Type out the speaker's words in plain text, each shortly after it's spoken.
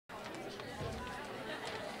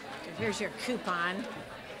Here's your coupon.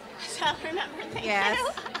 So remember, thank Yes. you.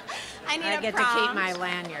 I need a get prompt. to keep my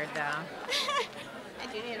lanyard, though. I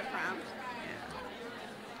do need a prompt.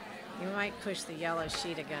 You might push the yellow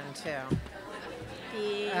sheet again, too.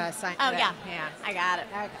 Yeah, Yeah. I got it.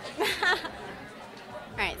 Okay.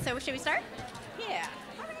 All right, so should we start? Yeah.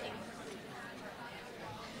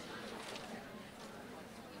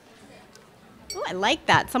 Ooh, I like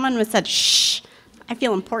that. Someone was said, shh, I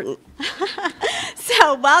feel important.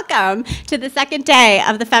 So welcome to the second day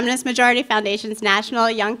of the Feminist Majority Foundation's National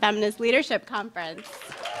Young Feminist Leadership Conference.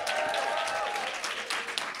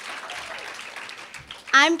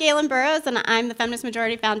 I'm Galen Burrows, and I'm the Feminist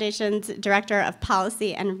Majority Foundation's Director of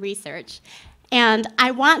Policy and Research. And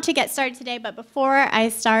I want to get started today, but before I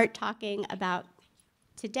start talking about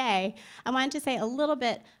today, I wanted to say a little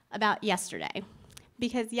bit about yesterday,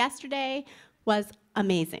 because yesterday was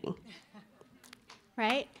amazing,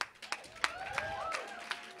 right?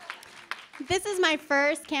 This is my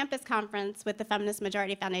first campus conference with the Feminist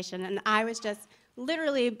Majority Foundation, and I was just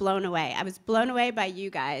literally blown away. I was blown away by you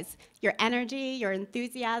guys, your energy, your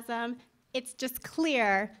enthusiasm. It's just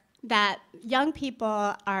clear that young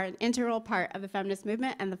people are an integral part of the feminist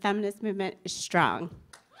movement, and the feminist movement is strong.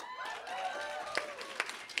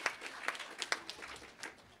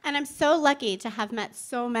 And I'm so lucky to have met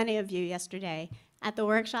so many of you yesterday at the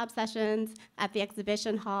workshop sessions, at the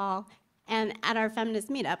exhibition hall, and at our feminist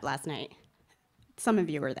meetup last night. Some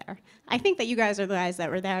of you were there. I think that you guys are the guys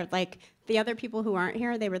that were there. Like, the other people who aren't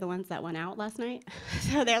here, they were the ones that went out last night.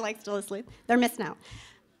 So they're like still asleep. They're missing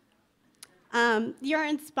out. You're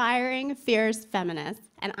inspiring, fierce feminists,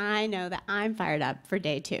 and I know that I'm fired up for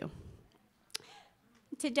day 2.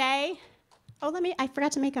 Today, I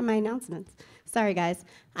forgot to make my announcements. Sorry, guys.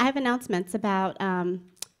 I have announcements about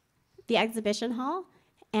the exhibition hall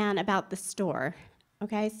and about the store.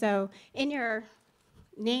 Okay, so in your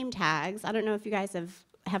name tags, I don't know if you guys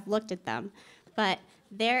have looked at them, but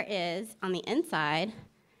there is, on the inside,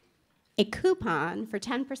 a coupon for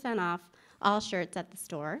 10% off all shirts at the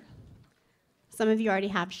store. Some of you already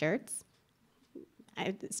have shirts.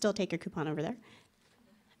 I still take your coupon over there.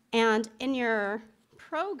 And in your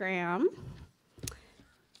program,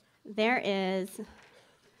 there is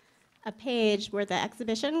a page where the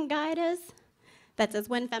exhibition guide is that says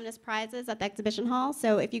Win Feminist Prizes at the exhibition hall.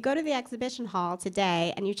 So if you go to the exhibition hall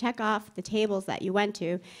today and you check off the tables that you went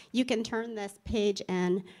to, you can turn this page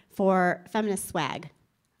in for feminist swag.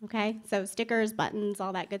 Okay, so stickers, buttons,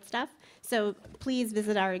 all that good stuff. So please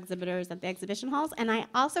visit our exhibitors at the exhibition halls. And I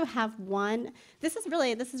also have one, this is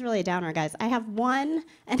really a downer, guys. I have one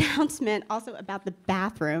announcement also about the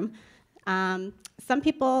bathroom. Some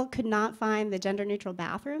people could not find the gender-neutral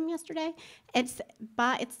bathroom yesterday. It's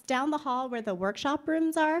down the hall where the workshop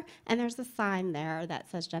rooms are, and there's a sign there that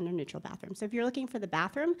says gender-neutral bathroom. So if you're looking for the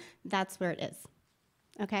bathroom, that's where it is,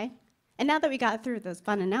 okay? And now that we got through those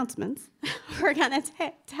fun announcements, we're gonna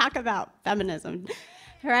talk about feminism,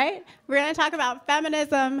 right? We're gonna talk about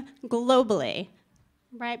feminism globally,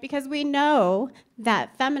 right? Because we know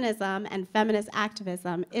that feminism and feminist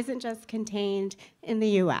activism isn't just contained in the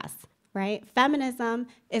US, right? Feminism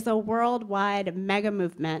is a worldwide mega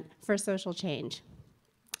movement for social change.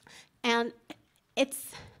 And it's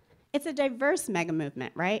a diverse mega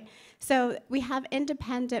movement, right? So we have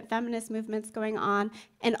independent feminist movements going on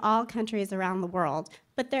in all countries around the world.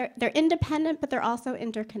 But they're independent, but they're also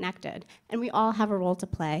interconnected. And we all have a role to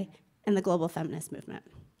play in the global feminist movement.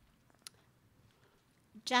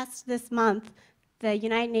 Just this month, the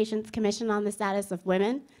United Nations Commission on the Status of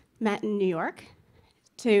Women met in New York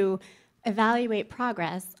to evaluate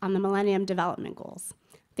progress on the Millennium Development Goals,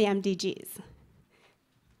 the MDGs.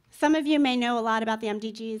 Some of you may know a lot about the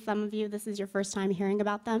MDGs. Some of you, this is your first time hearing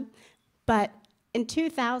about them. But in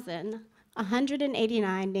 2000,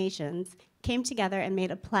 189 nations came together and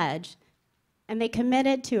made a pledge, and they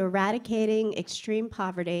committed to eradicating extreme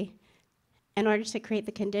poverty in order to create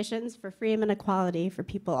the conditions for freedom and equality for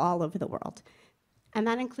people all over the world. And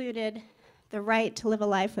that included the right to live a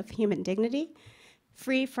life with human dignity,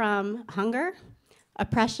 free from hunger,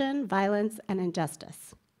 oppression, violence, and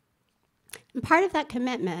injustice. And part of that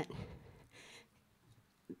commitment,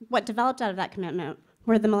 what developed out of that commitment,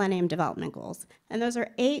 were the Millennium Development Goals. And those are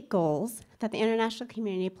 8 goals that the international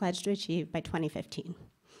community pledged to achieve by 2015.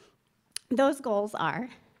 Those goals are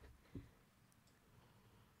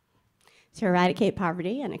to eradicate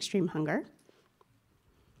poverty and extreme hunger,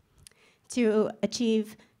 to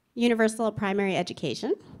achieve universal primary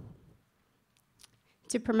education,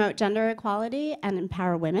 to promote gender equality and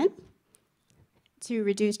empower women, to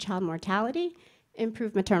reduce child mortality,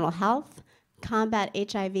 improve maternal health, combat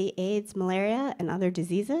HIV, AIDS, malaria, and other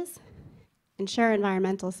diseases, ensure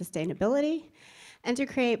environmental sustainability, and to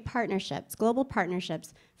create partnerships, global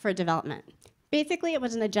partnerships for development. Basically, it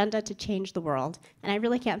was an agenda to change the world, and I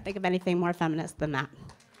really can't think of anything more feminist than that.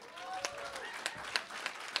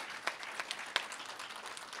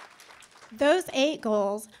 Those 8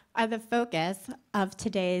 goals are the focus of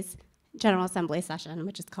today's General Assembly session,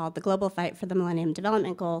 which is called the Global Fight for the Millennium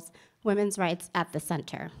Development Goals, Women's Rights at the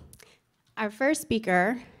Center. Our first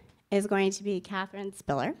speaker is going to be Catherine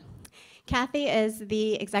Spiller. Kathy is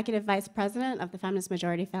the Executive Vice President of the Feminist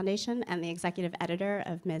Majority Foundation and the Executive Editor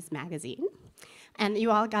of Ms. Magazine. And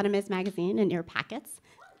you all got a Ms. Magazine in your packets.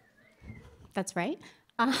 That's right.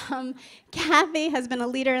 Kathy has been a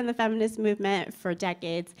leader in the feminist movement for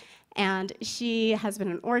decades, and she has been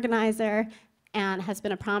an organizer and has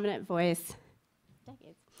been a prominent voice.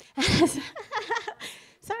 Decades.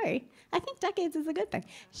 Sorry, I think decades is a good thing.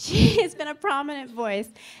 She has been a prominent voice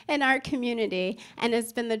in our community and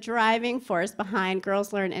has been the driving force behind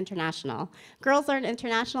Girls Learn International. Girls Learn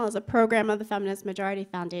International is a program of the Feminist Majority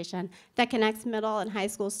Foundation that connects middle and high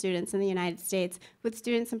school students in the United States with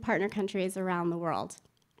students in partner countries around the world.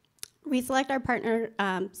 We select our partner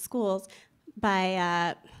schools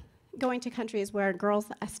by going to countries where girls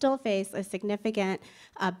still face a significant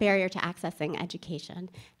barrier to accessing education.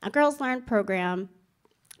 A Girls Learn program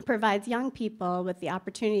provides young people with the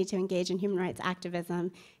opportunity to engage in human rights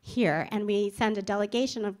activism here, and we send a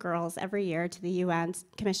delegation of girls every year to the UN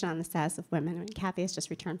Commission on the Status of Women, and Kathy has just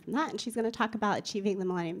returned from that, and she's going to talk about achieving the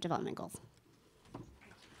Millennium Development Goals.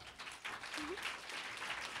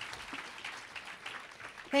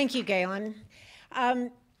 Thank you, Galen.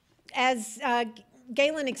 As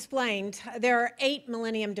Galen explained, there are 8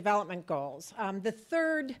 Millennium Development Goals. The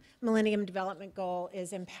 3rd Millennium Development Goal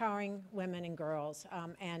is empowering women and girls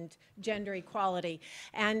and gender equality.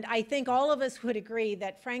 And I think all of us would agree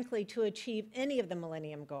that, frankly, to achieve any of the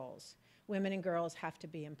Millennium Goals, women and girls have to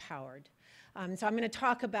be empowered. So I'm going to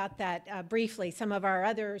talk about that briefly. Some of our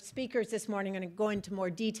other speakers this morning are going to go into more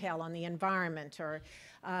detail on the environment or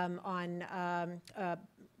on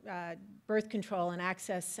birth control and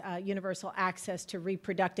access, universal access to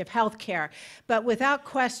reproductive health care. But without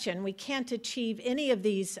question, we can't achieve any of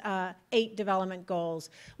these 8 development goals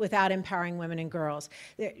without empowering women and girls.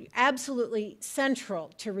 They're absolutely central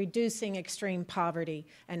to reducing extreme poverty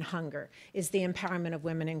and hunger is the empowerment of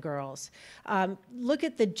women and girls. Look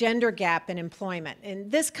at the gender gap in employment. In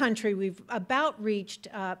this country, we've about reached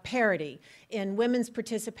parity in women's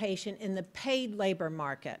participation in the paid labor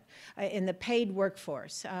market, in the paid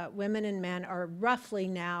workforce. Women and men are roughly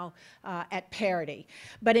now at parity.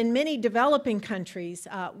 But in many developing countries,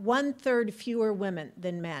 1/3 fewer women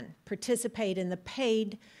than men participate in the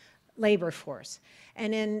paid labor force.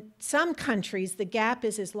 And in some countries, the gap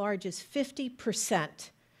is as large as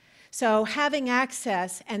 50%. So having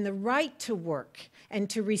access and the right to work and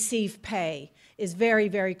to receive pay is very,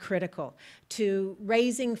 very critical to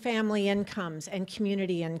raising family incomes and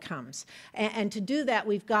community incomes. And to do that,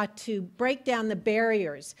 we've got to break down the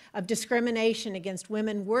barriers of discrimination against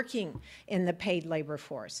women working in the paid labor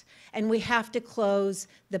force. And we have to close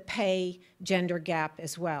the pay gender gap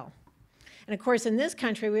as well. And of course, in this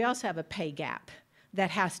country, we also have a pay gap that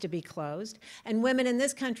has to be closed. And women in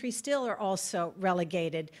this country still are also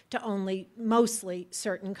relegated to only mostly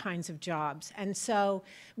certain kinds of jobs. And so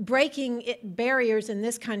breaking barriers in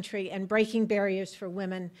this country and breaking barriers for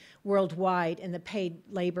women worldwide in the paid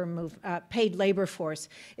labor force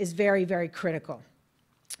is very, very critical.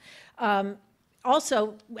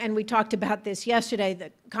 Also, and we talked about this yesterday,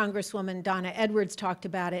 that Congresswoman Donna Edwards talked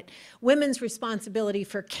about it, women's responsibility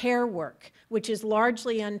for care work, which is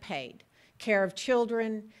largely unpaid. Care of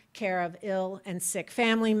children, care of ill and sick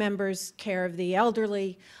family members, care of the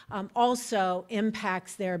elderly, also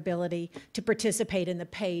impacts their ability to participate in the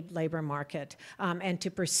paid labor market and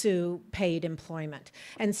to pursue paid employment.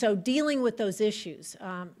 And so dealing with those issues,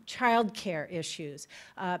 child care issues,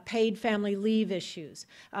 paid family leave issues,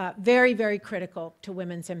 very, very critical to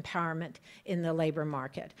women's empowerment in the labor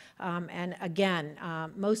market. And again,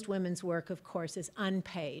 most women's work, of course, is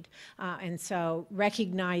unpaid. And so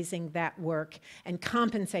recognizing that work and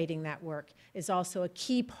compensating that work is also a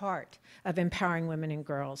key part of empowering women and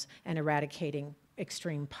girls and eradicating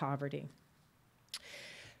extreme poverty.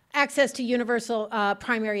 Access to universal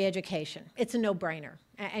primary education. It's a no-brainer.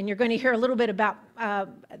 And you're going to hear a little bit about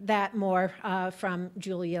that more from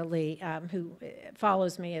Julia Lee, who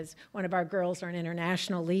follows me as one of our Girls Learn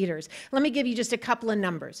International leaders. Let me give you just a couple of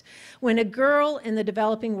numbers. When a girl in the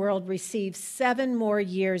developing world receives 7 more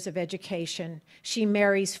years of education, she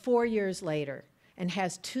marries 4 years later and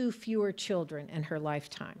has 2 fewer children in her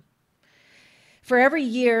lifetime. For every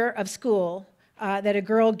year of school, that a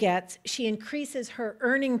girl gets, she increases her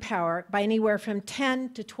earning power by anywhere from 10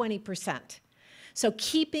 to 20%. So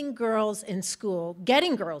keeping girls in school,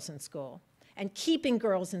 getting girls in school, and keeping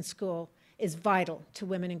girls in school is vital to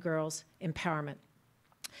women and girls' empowerment.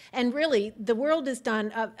 And really, the world has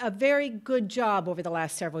done a very good job over the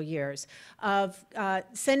last several years of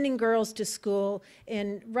sending girls to school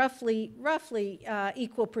in roughly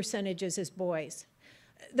equal percentages as boys.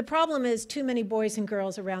 The problem is too many boys and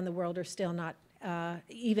girls around the world are still not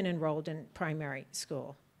even enrolled in primary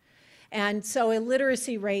school. And so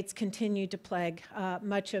illiteracy rates continue to plague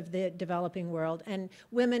much of the developing world, and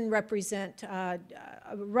women represent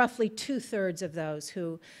roughly 2/3 of those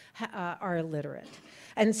who are illiterate.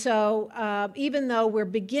 And so even though we're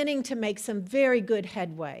beginning to make some very good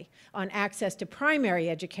headway on access to primary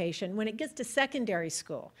education, when it gets to secondary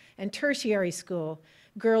school and tertiary school,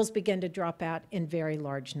 girls begin to drop out in very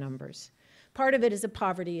large numbers. Part of it is a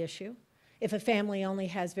poverty issue. If a family only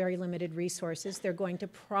has very limited resources, they're going to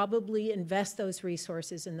probably invest those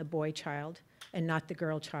resources in the boy child and not the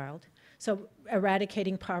girl child. So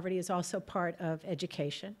eradicating poverty is also part of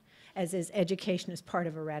education, as is education is part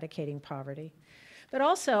of eradicating poverty. But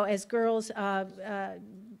also, as girls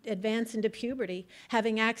advance into puberty,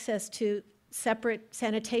 having access to separate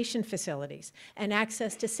sanitation facilities and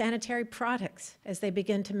access to sanitary products as they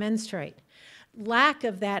begin to menstruate. Lack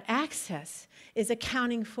of that access is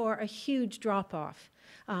accounting for a huge drop-off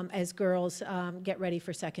as girls get ready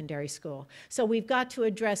for secondary school. So we've got to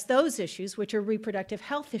address those issues, which are reproductive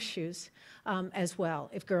health issues as well,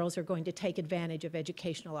 if girls are going to take advantage of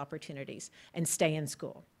educational opportunities and stay in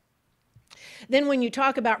school. Then when you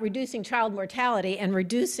talk about reducing child mortality and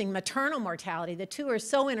reducing maternal mortality, the two are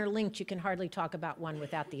so interlinked you can hardly talk about one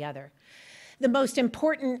without the other. The most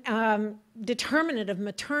important determinant of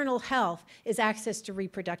maternal health is access to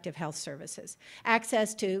reproductive health services,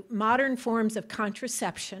 access to modern forms of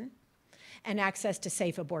contraception, and access to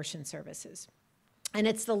safe abortion services. And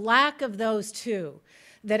it's the lack of those two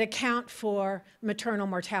that account for maternal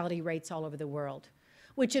mortality rates all over the world,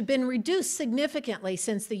 which have been reduced significantly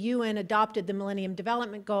since the UN adopted the Millennium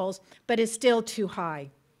Development Goals, but is still too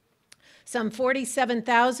high. Some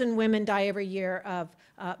 47,000 women die every year of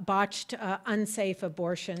botched, unsafe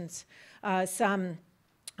abortions. Some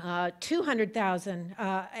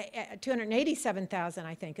 287,000,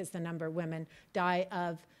 I think, is the number of women die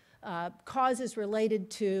of causes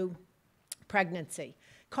related to pregnancy,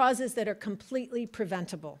 causes that are completely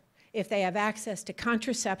preventable if they have access to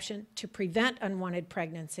contraception to prevent unwanted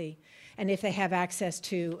pregnancy, and if they have access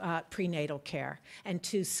to prenatal care and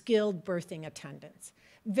to skilled birthing attendants.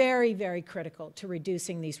 Very, very critical to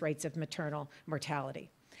reducing these rates of maternal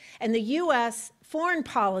mortality. And the U.S. foreign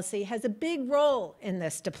policy has a big role in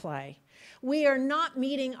this to play. We are not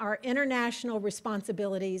meeting our international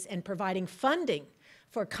responsibilities in providing funding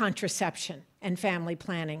for contraception and family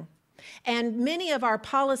planning. And many of our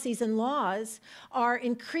policies and laws are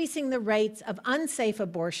increasing the rates of unsafe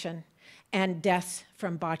abortion and deaths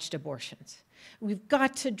from botched abortions. We've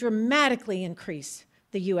got to dramatically increase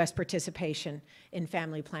the U.S. participation in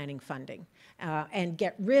family planning funding and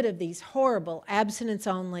get rid of these horrible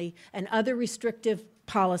abstinence-only and other restrictive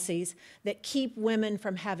policies that keep women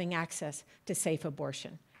from having access to safe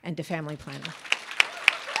abortion and to family planning.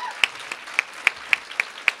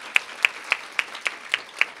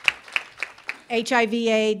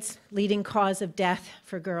 HIV/AIDS, leading cause of death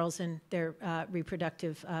for girls in their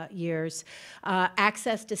reproductive years.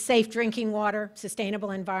 Access to safe drinking water,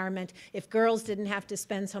 sustainable environment. If girls didn't have to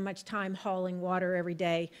spend so much time hauling water every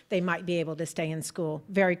day, they might be able to stay in school.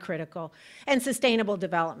 Very critical. And sustainable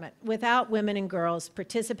development. Without women and girls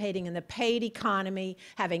participating in the paid economy,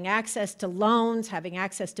 having access to loans, having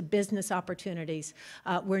access to business opportunities,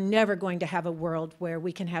 we're never going to have a world where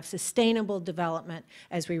we can have sustainable development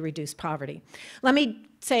as we reduce poverty. Let me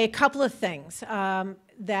say a couple of things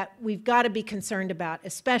that we've got to be concerned about,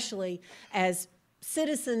 especially as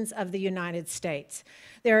citizens of the United States.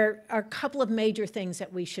 There are a couple of major things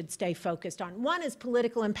that we should stay focused on. One is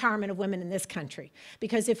political empowerment of women in this country,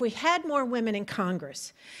 because if we had more women in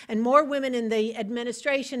Congress and more women in the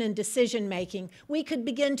administration and decision-making, we could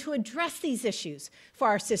begin to address these issues for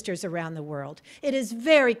our sisters around the world. It is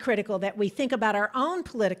very critical that we think about our own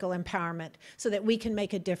political empowerment so that we can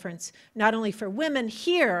make a difference, not only for women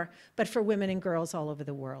here, but for women and girls all over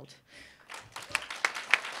the world.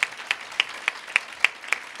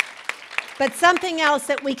 But something else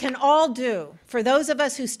that we can all do, for those of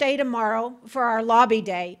us who stay tomorrow for our lobby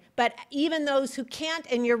day, but even those who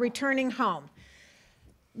can't and you're returning home,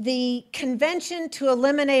 the Convention to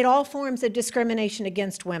Eliminate All Forms of Discrimination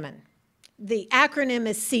Against Women, The acronym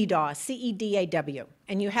is CEDAW, C-E-D-A-W,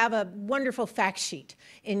 and you have a wonderful fact sheet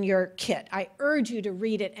in your kit. I urge you to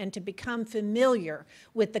read it and to become familiar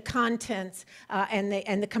with the contents and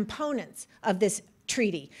the components of this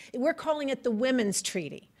treaty. We're calling it the Women's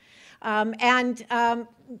Treaty. The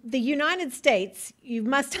United States, you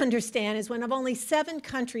must understand, is one of only 7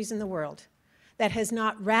 countries in the world that has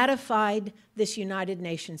not ratified this United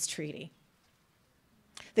Nations treaty.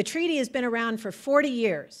 The treaty has been around for 40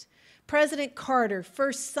 years. President Carter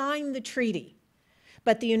first signed the treaty,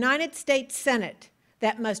 but the United States Senate,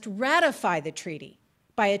 that must ratify the treaty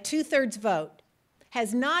by a 2/3 vote,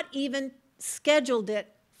 has not even scheduled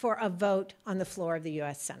it for a vote on the floor of the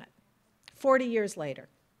U.S. Senate, 40 years later.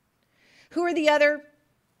 Who are the other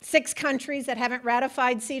 6 countries that haven't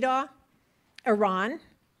ratified CEDAW? Iran,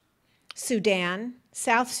 Sudan,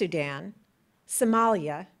 South Sudan,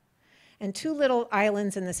 Somalia, and 2 little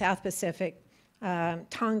islands in the South Pacific,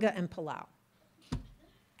 Tonga and Palau,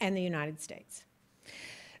 and the United States.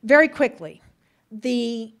 Very quickly,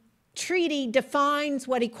 the treaty defines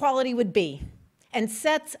what equality would be and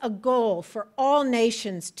sets a goal for all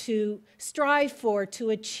nations to strive for, to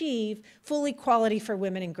achieve full equality for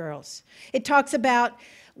women and girls. It talks about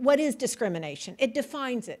what is discrimination. It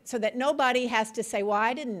defines it so that nobody has to say, well,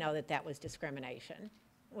 I didn't know that that was discrimination,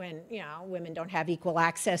 when, you know, women don't have equal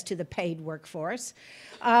access to the paid workforce.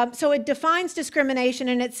 So it defines discrimination,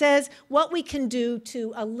 and it says what we can do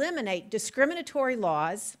to eliminate discriminatory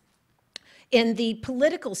laws in the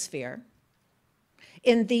political sphere,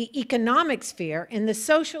 in the economic sphere, in the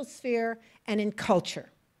social sphere, and in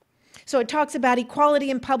culture. So it talks about equality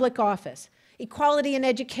in public office, equality in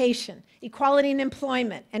education, equality in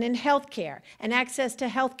employment, and in healthcare, and access to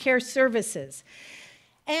healthcare services.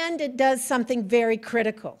 And it does something very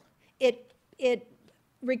critical. It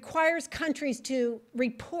requires countries to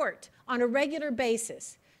report on a regular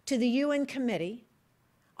basis to the UN Committee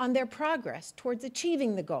on their progress towards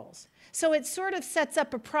achieving the goals. So it sort of sets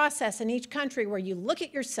up a process in each country where you look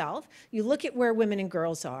at yourself, you look at where women and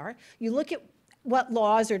girls are, you look at what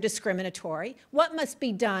laws are discriminatory, what must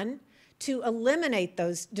be done to eliminate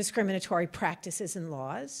those discriminatory practices and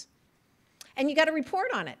laws, and you got to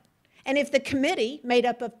report on it. And if the committee, made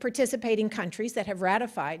up of participating countries that have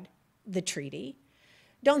ratified the treaty,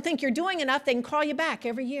 don't think you're doing enough, they can call you back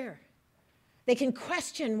every year. They can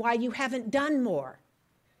question why you haven't done more.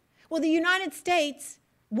 Well, the United States,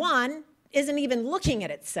 1, isn't even looking at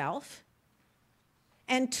itself,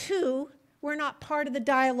 and 2, we're not part of the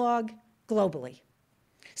dialogue globally.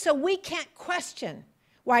 So we can't question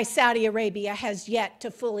why Saudi Arabia has yet to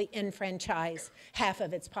fully enfranchise half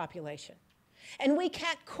of its population. And we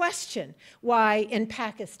can't question why in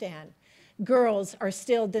Pakistan girls are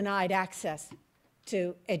still denied access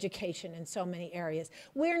to education in so many areas.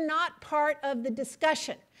 We're not part of the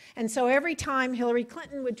discussion. And so every time Hillary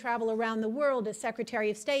Clinton would travel around the world as Secretary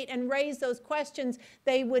of State and raise those questions,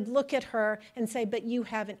 they would look at her and say, but you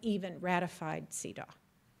haven't even ratified CEDAW.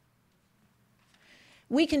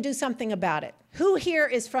 We can do something about it. Who here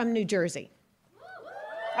is from New Jersey?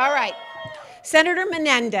 All right. Senator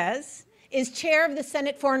Menendez is chair of the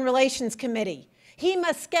Senate Foreign Relations Committee. He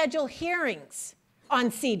must schedule hearings on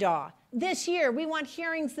CEDAW. This year, we want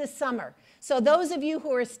hearings this summer. So those of you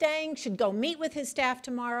who are staying should go meet with his staff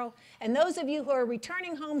tomorrow, and those of you who are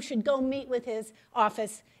returning home should go meet with his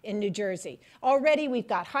office in New Jersey. Already, we've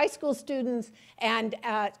got high school students and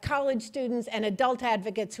college students and adult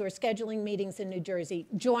advocates who are scheduling meetings in New Jersey.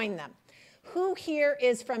 Join them. Who here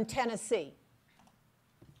is from Tennessee?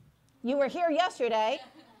 You were here yesterday.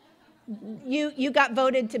 You got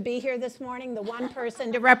voted to be here this morning, the one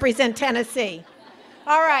person to represent Tennessee.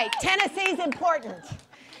 All right, Tennessee's important.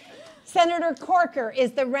 Senator Corker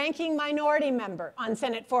is the ranking minority member on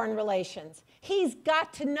Senate Foreign Relations. He's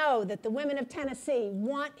got to know that the women of Tennessee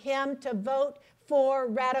want him to vote for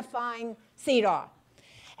ratifying CEDAW.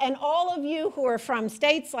 And all of you who are from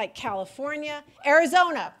states like California,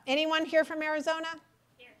 Arizona. Anyone here from Arizona?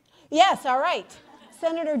 Here. Yes, all right.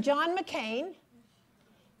 Senator John McCain,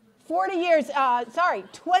 20 years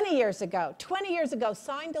ago,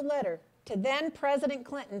 signed a letter to then President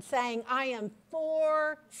Clinton saying, I am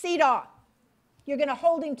for CEDAW. You're going to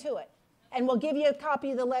hold him to it. And we'll give you a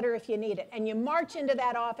copy of the letter if you need it. And you march into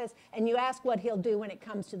that office and you ask what he'll do when it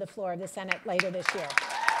comes to the floor of the Senate later this year.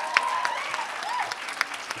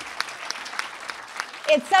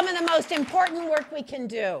 It's some of the most important work we can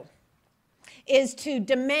do, is to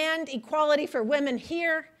demand equality for women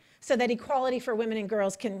here so that equality for women and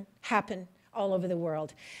girls can happen all over the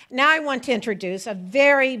world. Now I want to introduce a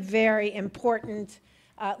very, very important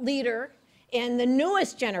leader in the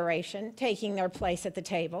newest generation taking their place at the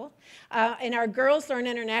table. In our Girls Learn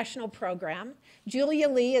International program, Julia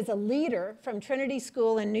Lee is a leader from Trinity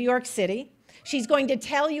School in New York City. She's going to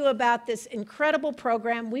tell you about this incredible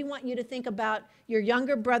program. We want you to think about your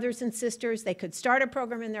younger brothers and sisters. They could start a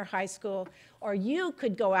program in their high school, or you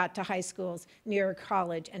could go out to high schools near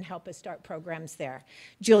college and help us start programs there.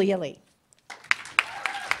 Julia Lee.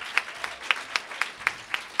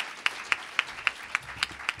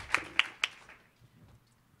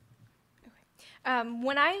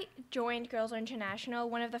 When I joined Girls Learn International,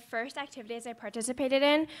 one of the first activities I participated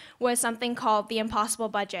in was something called the Impossible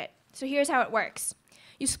Budget. So here's how it works.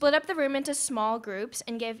 You split up the room into small groups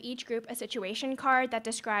and give each group a situation card that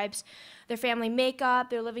describes their family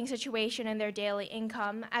makeup, their living situation, and their daily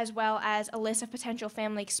income, as well as a list of potential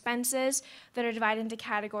family expenses that are divided into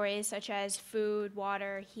categories such as food,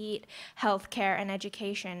 water, heat, healthcare, and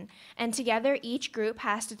education. And together, each group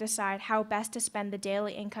has to decide how best to spend the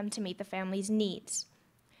daily income to meet the family's needs.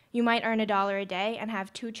 You might earn $1 a day and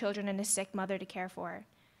have 2 children and a sick mother to care for.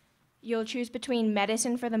 You'll choose between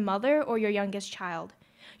medicine for the mother or your youngest child.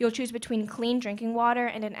 You'll choose between clean drinking water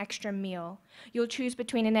and an extra meal. You'll choose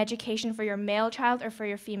between an education for your male child or for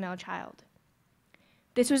your female child.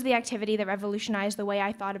 This was the activity that revolutionized the way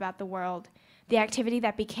I thought about the world, the activity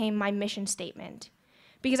that became my mission statement.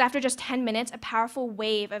 Because after just 10 minutes, a powerful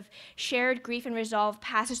wave of shared grief and resolve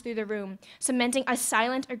passes through the room, cementing a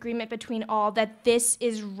silent agreement between all that this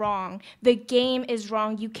is wrong. The game is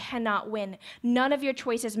wrong. You cannot win. None of your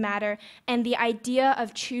choices matter, and the idea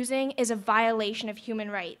of choosing is a violation of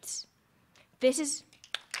human rights. This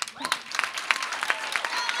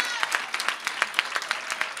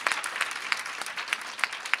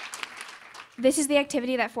is the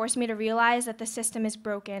activity that forced me to realize that the system is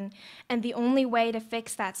broken, and the only way to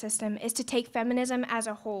fix that system is to take feminism as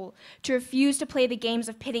a whole, to refuse to play the games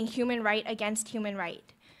of pitting human right against human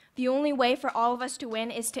right. The only way for all of us to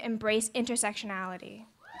win is to embrace intersectionality.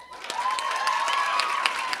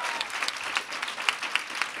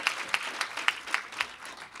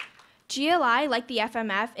 GLI, like the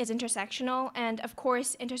FMF, is intersectional, and of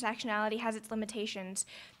course, intersectionality has its limitations,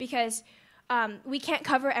 because we can't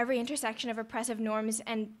cover every intersection of oppressive norms,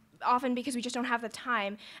 and often because we just don't have the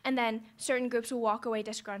time, and then certain groups will walk away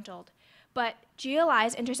disgruntled. But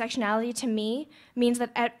GLI's intersectionality to me means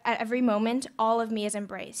that at every moment, all of me is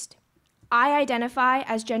embraced. I identify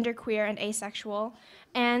as genderqueer and asexual,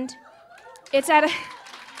 and it's at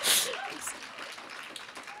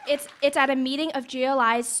a meeting of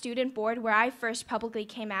GLI's student board where I first publicly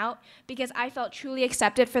came out because I felt truly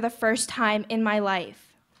accepted for the first time in my life.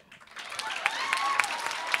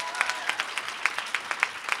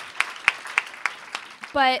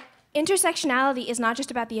 But intersectionality is not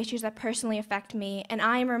just about the issues that personally affect me, and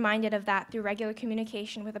I am reminded of that through regular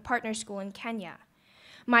communication with a partner school in Kenya.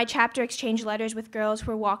 My chapter exchanged letters with girls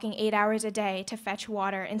who were walking 8 hours a day to fetch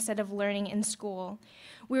water instead of learning in school.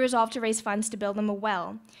 We resolved to raise funds to build them a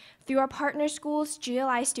well. Through our partner schools,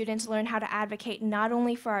 GLI students learn how to advocate not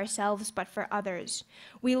only for ourselves, but for others.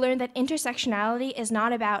 We learn that intersectionality is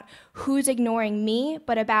not about who's ignoring me,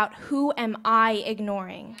 but about who am I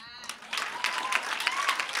ignoring.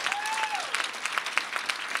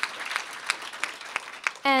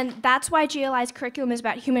 And that's why GLI's curriculum is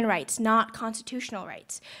about human rights, not constitutional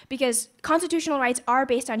rights. Because constitutional rights are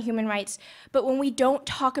based on human rights, but when we don't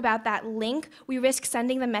talk about that link, we risk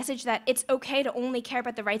sending the message that it's okay to only care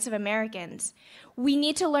about the rights of Americans. We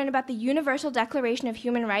need to learn about the Universal Declaration of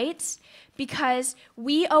Human Rights because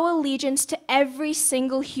we owe allegiance to every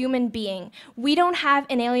single human being. We don't have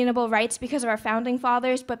inalienable rights because of our founding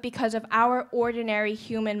fathers, but because of our ordinary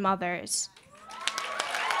human mothers.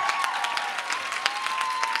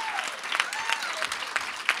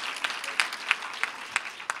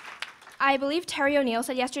 I believe Terry O'Neill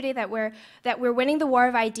said yesterday that we're winning the war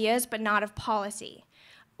of ideas, but not of policy.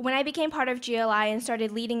 When I became part of GLI and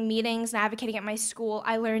started leading meetings and advocating at my school,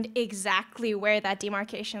 I learned exactly where that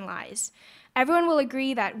demarcation lies. Everyone will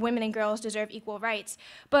agree that women and girls deserve equal rights,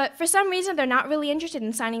 but for some reason they're not really interested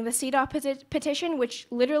in signing the CEDAW petition, which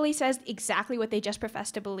literally says exactly what they just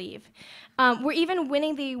professed to believe. We're even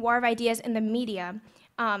winning the war of ideas in the media.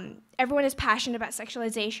 Everyone is passionate about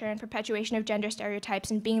sexualization and perpetuation of gender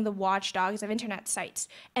stereotypes and being the watchdogs of internet sites,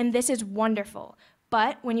 and this is wonderful.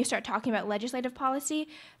 But when you start talking about legislative policy,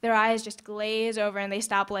 their eyes just glaze over and they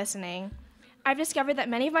stop listening. I've discovered that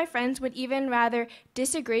many of my friends would even rather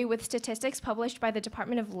disagree with statistics published by the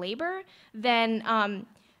Department of Labor than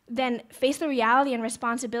face the reality and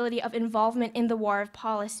responsibility of involvement in the war of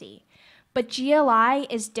policy. But GLI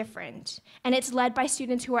is different, and it's led by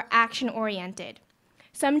students who are action-oriented.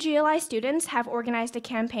 Some GLI students have organized a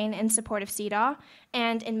campaign in support of CEDAW,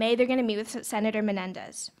 and in May they're going to meet with Senator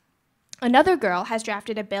Menendez. Another girl has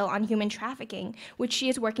drafted a bill on human trafficking, which she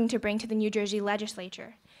is working to bring to the New Jersey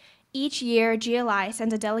legislature. Each year, GLI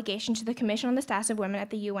sends a delegation to the Commission on the Status of Women at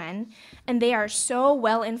the UN, and they are so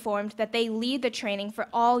well informed that they lead the training for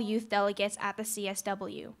all youth delegates at the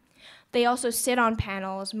CSW. They also sit on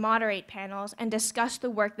panels, moderate panels, and discuss the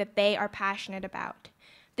work that they are passionate about.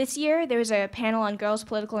 This year, there was a panel on girls'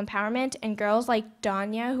 political empowerment, and girls like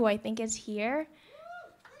Danya, who I think is here,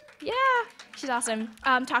 yeah, she's awesome,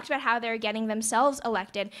 talked about how they're getting themselves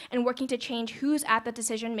elected and working to change who's at the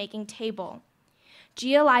decision-making table.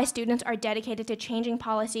 GLI students are dedicated to changing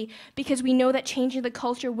policy because we know that changing the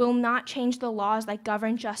culture will not change the laws that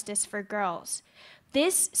govern justice for girls.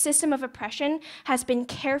 This system of oppression has been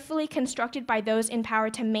carefully constructed by those in power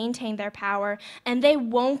to maintain their power, and they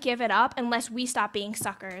won't give it up unless we stop being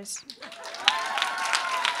suckers.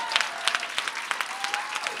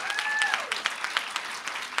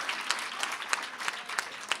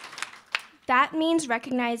 That means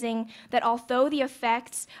recognizing that although the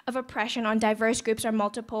effects of oppression on diverse groups are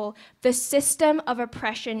multiple, the system of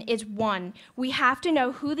oppression is one. We have to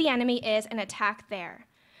know who the enemy is and attack there.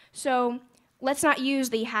 So let's not use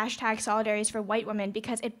the hashtag solidarities for white women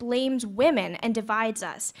because it blames women and divides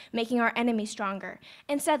us, making our enemy stronger.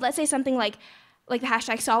 Instead, let's say something like the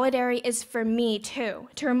hashtag solidarity is for me too,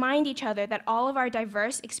 to remind each other that all of our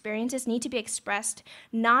diverse experiences need to be expressed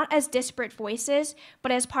not as disparate voices,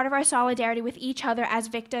 but as part of our solidarity with each other as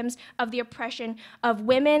victims of the oppression of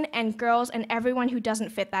women and girls and everyone who doesn't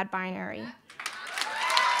fit that binary.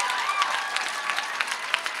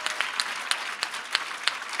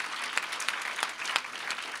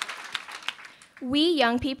 We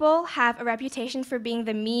young people have a reputation for being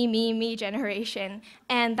the me generation,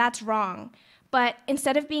 and that's wrong. But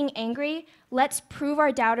instead of being angry, let's prove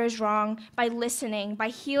our doubters wrong by listening, by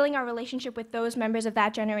healing our relationship with those members of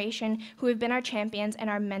that generation who have been our champions and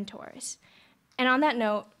our mentors. And on that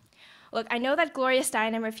note, look, I know that Gloria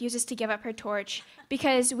Steinem refuses to give up her torch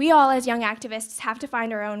because we all as young activists have to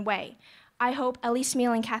find our own way. I hope Ellie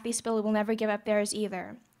Smeal and Kathy Spiller will never give up theirs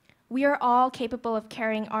either. We are all capable of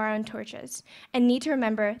carrying our own torches and need to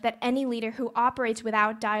remember that any leader who operates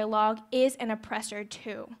without dialogue is an oppressor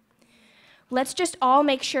too. Let's just all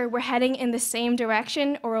make sure we're heading in the same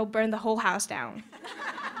direction or we'll burn the whole house down.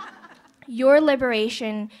 Your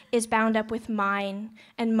liberation is bound up with mine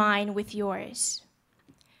and mine with yours.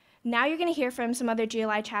 Now you're going to hear from some other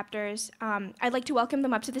GLI chapters. I'd like to welcome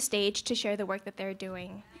them up to the stage to share the work that they're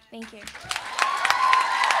doing. Thank you.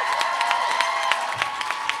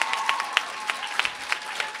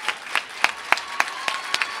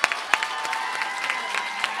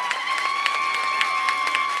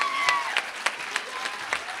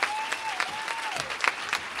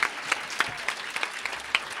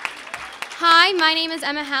 Hi, my name is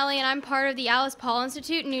Emma Halley, and I'm part of the Alice Paul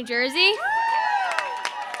Institute in New Jersey.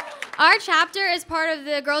 Our chapter is part of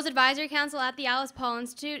the Girls Advisory Council at the Alice Paul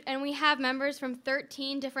Institute, and we have members from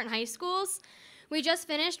 13 different high schools. We just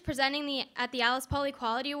finished presenting at the Alice Paul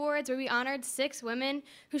Equality Awards, where we honored 6 women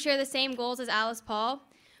who share the same goals as Alice Paul.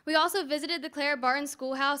 We also visited the Clara Barton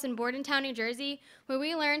Schoolhouse in Bordentown, New Jersey, where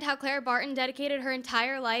we learned how Clara Barton dedicated her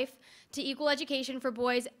entire life to equal education for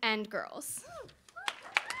boys and girls.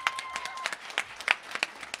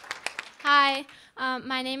 Hi,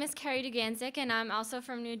 my name is Carrie Duganzik, and I'm also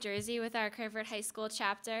from New Jersey with our Crayford High School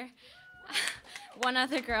chapter. One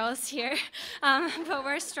other girl is here, but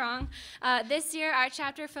we're strong. This year, our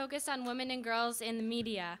chapter focused on women and girls in the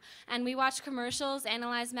media, and we watched commercials,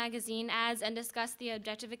 analyzed magazine ads, and discussed the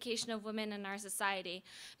objectification of women in our society,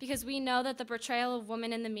 because we know that the portrayal of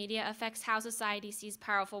women in the media affects how society sees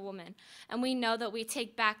powerful women, and we know that we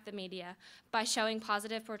take back the media by showing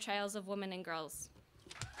positive portrayals of women and girls.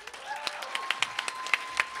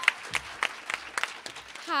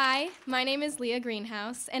 Hi, my name is Leah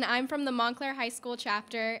Greenhouse, and I'm from the Montclair High School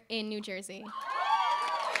chapter in New Jersey.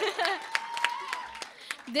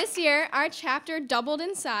 This year, our chapter doubled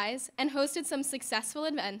in size and hosted some successful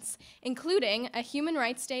events, including a Human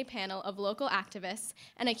Rights Day panel of local activists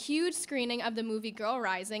and a huge screening of the movie Girl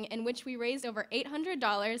Rising, in which we raised over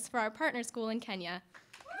 $800 for our partner school in Kenya.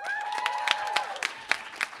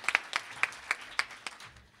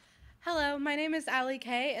 Hello, my name is Allie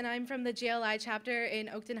Kay, and I'm from the GLI chapter in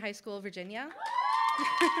Oakton High School, Virginia.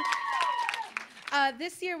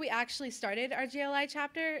 This year we actually started our GLI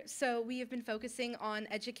chapter, so we have been focusing on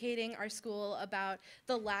educating our school about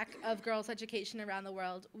the lack of girls' education around the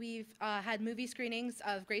world. We've had movie screenings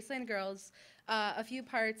of Graceland Girls, a few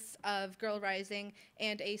parts of Girl Rising,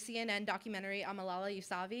 and a CNN documentary on Malala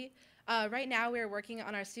Yousafzai. Right now, we're working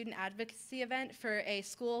on our student advocacy event for a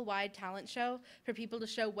school-wide talent show for people to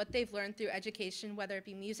show what they've learned through education, whether it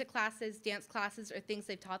be music classes, dance classes, or things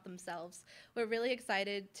they've taught themselves. We're really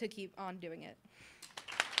excited to keep on doing it.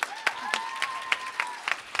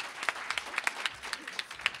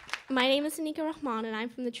 My name is Anika Rahman, and I'm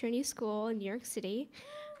from the Trinity School in New York City.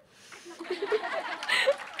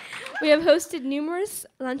 We have hosted numerous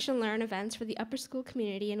lunch and learn events for the upper school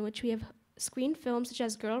community in which we have screened films such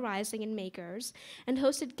as Girl Rising and Makers, and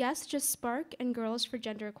hosted guests such as Spark and Girls for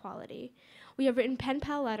Gender Equality. We have written pen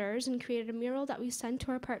pal letters and created a mural that we sent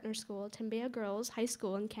to our partner school, Tembea Girls High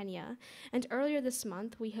School in Kenya. And earlier this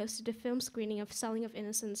month, we hosted a film screening of Selling of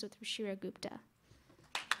Innocence with Ruchira Gupta.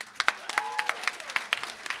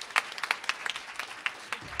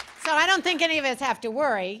 So I don't think any of us have to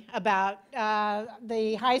worry about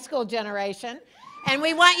the high school generation. And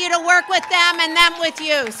we want you to work with them and them with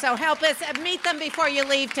you. So help us meet them before you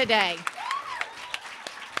leave today.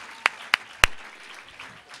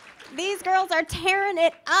 These girls are tearing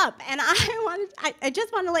it up, and I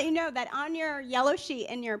just want to let you know that on your yellow sheet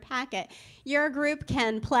in your packet, your group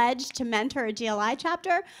can pledge to mentor a GLI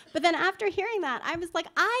chapter, but then after hearing that, I was like,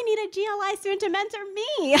 I need a GLI student to mentor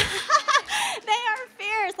me. They are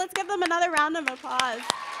fierce. Let's give them another round of applause.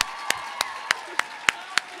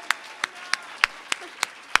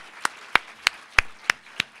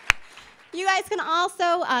 You guys can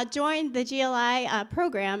also join the GLI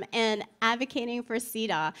program in advocating for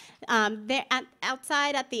CEDAW.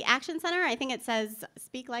 Outside at the Action Center, I think it says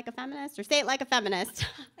speak like a feminist or say it like a feminist.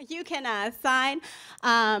 You can assign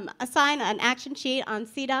an action sheet on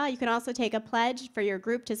CEDAW. You can also take a pledge for your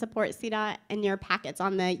group to support CEDAW in your packets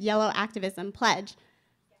on the yellow activism pledge.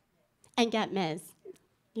 And get Ms.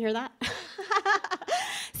 You hear that?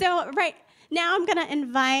 So, right. Now I'm going to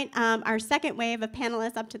invite our second wave of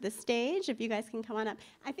panelists up to the stage. If you guys can come on up.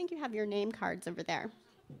 I think you have your name cards over there.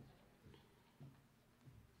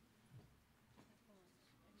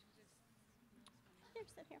 Here,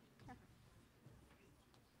 sit here. Here.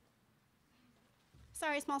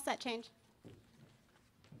 Sorry, small set change.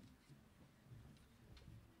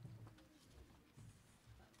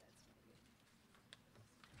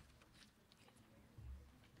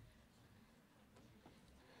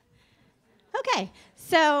 Okay,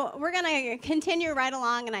 so we're going to continue right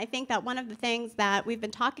along, and I think that one of the things that we've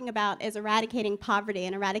been talking about is eradicating poverty,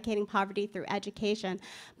 and eradicating poverty through education.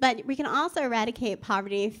 But we can also eradicate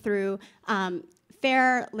poverty through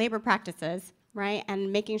fair labor practices, right, and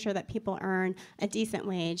making sure that people earn a decent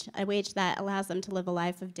wage, a wage that allows them to live a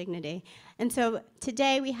life of dignity. And so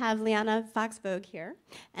today we have Liana Fox-Vogue here,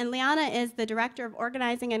 and Liana is the Director of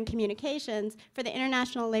Organizing and Communications for the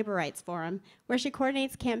International Labor Rights Forum, where she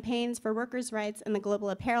coordinates campaigns for workers' rights in the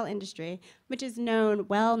global apparel industry, which is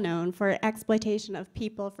well known for exploitation of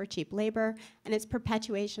people for cheap labor and its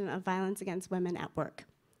perpetuation of violence against women at work.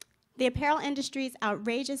 The apparel industry's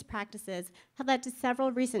outrageous practices have led to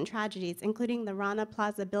several recent tragedies, including the Rana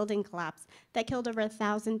Plaza building collapse that killed over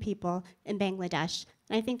 1,000 people in Bangladesh.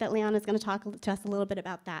 And I think that Liana is going to talk to us a little bit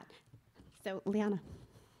about that. So, Liana.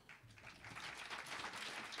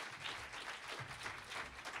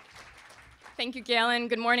 Thank you, Galen.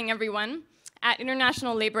 Good morning, everyone. At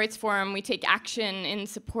International Labor Rights Forum, we take action in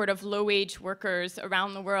support of low-wage workers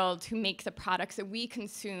around the world who make the products that we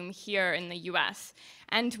consume here in the US.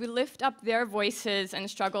 And we lift up their voices and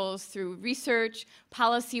struggles through research,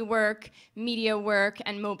 policy work, media work,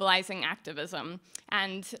 and mobilizing activism.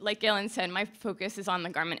 And like Galen said, my focus is on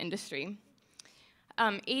the garment industry.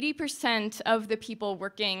 80% of the people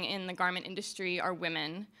working in the garment industry are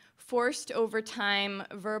women. Forced overtime,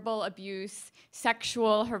 verbal abuse,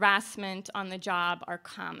 sexual harassment on the job are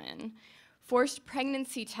common. Forced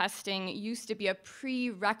pregnancy testing used to be a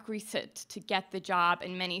prerequisite to get the job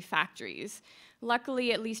in many factories.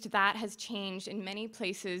 Luckily, at least that has changed in many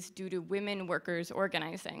places due to women workers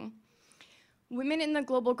organizing. Women in the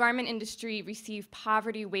global garment industry receive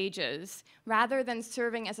poverty wages. Rather than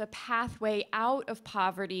serving as a pathway out of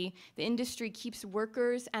poverty, the industry keeps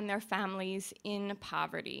workers and their families in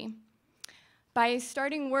poverty. By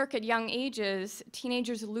starting work at young ages,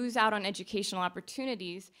 teenagers lose out on educational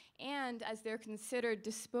opportunities, and as they're considered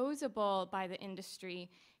disposable by the industry,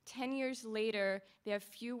 10 years later, they have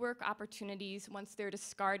few work opportunities once they're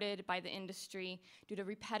discarded by the industry due to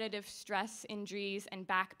repetitive stress, injuries, and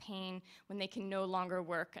back pain when they can no longer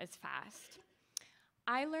work as fast.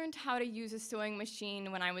 I learned how to use a sewing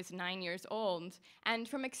machine when I was 9 years old, and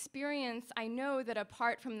from experience, I know that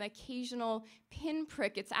apart from the occasional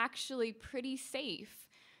pinprick, it's actually pretty safe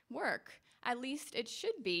work. At least it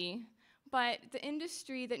should be, but the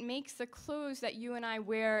industry that makes the clothes that you and I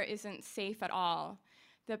wear isn't safe at all.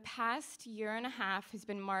 The past year and a half has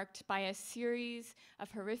been marked by a series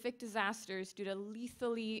of horrific disasters due to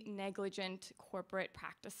lethally negligent corporate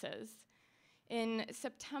practices. In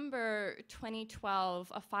September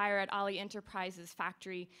 2012, a fire at Ali Enterprises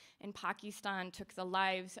factory in Pakistan took the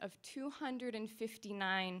lives of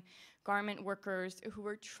 259 garment workers who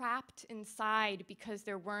were trapped inside because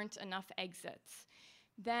there weren't enough exits.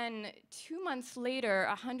 Then, 2 months later,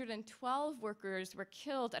 112 workers were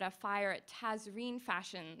killed at a fire at Tazreen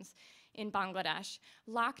Fashions in Bangladesh,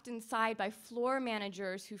 locked inside by floor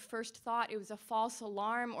managers who first thought it was a false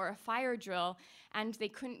alarm or a fire drill, and they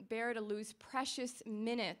couldn't bear to lose precious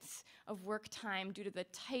minutes of work time due to the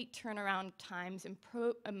tight turnaround times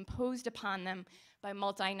imposed upon them by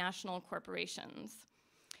multinational corporations.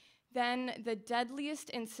 Then the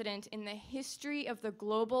deadliest incident in the history of the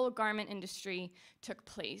global garment industry took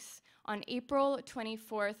place. On April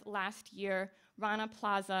 24th last year, Rana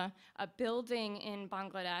Plaza, a building in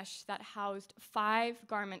Bangladesh that housed 5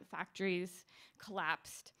 garment factories,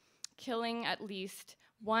 collapsed, killing at least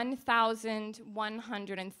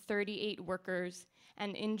 1,138 workers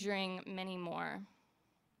and injuring many more.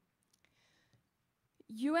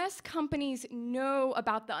 US companies know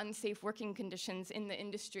about the unsafe working conditions in the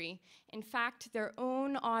industry. In fact, their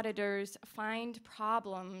own auditors find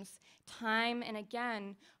problems time and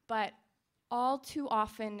again, but all too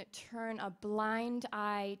often turn a blind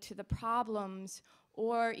eye to the problems,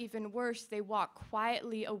 or even worse, they walk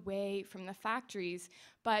quietly away from the factories.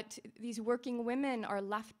 But these working women are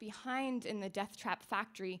left behind in the death trap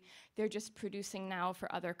factory. They're just producing now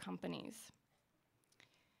for other companies.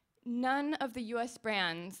 None of the US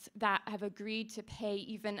brands that have agreed to pay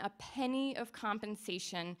even a penny of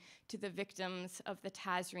compensation to the victims of the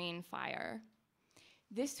Tazreen fire.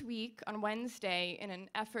 This week, on Wednesday, in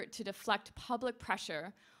an effort to deflect public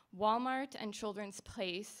pressure, Walmart and Children's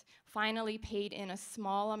Place finally paid in a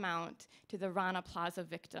small amount to the Rana Plaza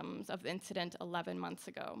victims of the incident 11 months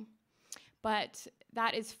ago. But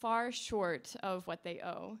that is far short of what they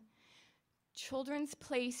owe. Children's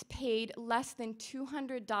Place paid less than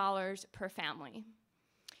 $200 per family.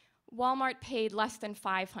 Walmart paid less than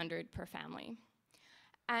 $500 per family.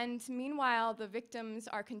 And meanwhile, the victims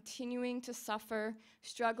are continuing to suffer,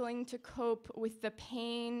 struggling to cope with the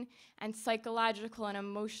pain and psychological and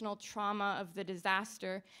emotional trauma of the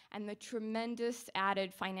disaster and the tremendous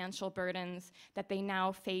added financial burdens that they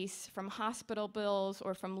now face from hospital bills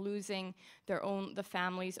or from losing the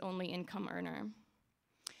family's only income earner.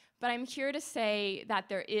 But I'm here to say that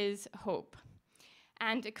there is hope,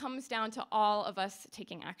 and it comes down to all of us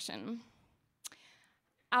taking action.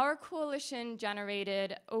 Our coalition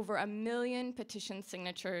generated over 1 million petition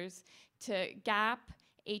signatures to Gap,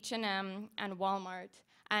 H&M, and Walmart,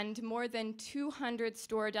 and more than 200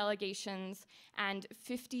 store delegations and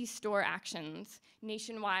 50 store actions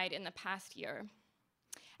nationwide in the past year.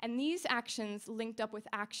 And these actions linked up with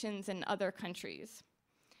actions in other countries.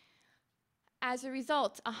 As a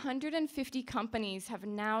result, 150 companies have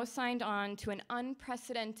now signed on to an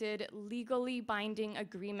unprecedented, legally binding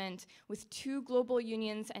agreement with 2 global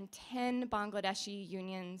unions and 10 Bangladeshi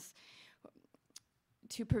unions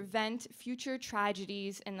to prevent future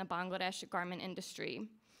tragedies in the Bangladesh garment industry.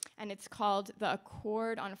 And it's called the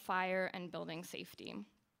Accord on Fire and Building Safety.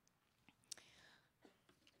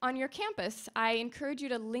 On your campus, I encourage you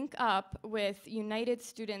to link up with United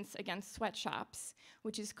Students Against Sweatshops,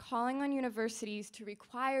 which is calling on universities to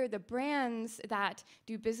require the brands that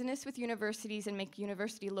do business with universities and make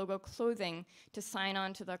university logo clothing to sign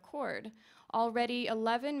on to the accord. Already,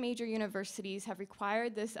 11 major universities have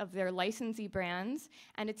required this of their licensee brands,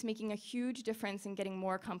 and it's making a huge difference in getting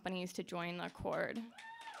more companies to join the accord.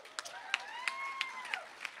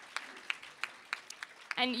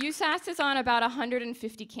 And USAS is on about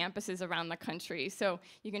 150 campuses around the country, so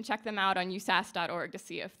you can check them out on usas.org to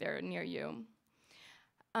see if they're near you.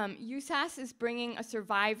 USAS is bringing a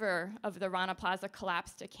survivor of the Rana Plaza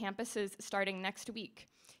collapse to campuses starting next week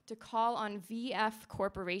to call on VF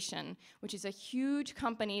Corporation, which is a huge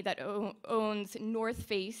company that owns North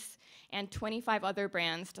Face and 25 other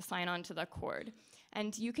brands, to sign on to the accord.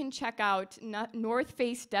 And you can check out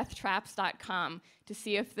northfacedeathtraps.com to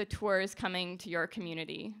see if the tour is coming to your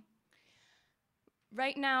community.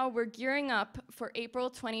 Right now, we're gearing up for April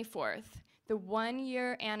 24th, the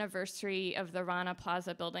 1-year anniversary of the Rana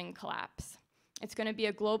Plaza building collapse. It's going to be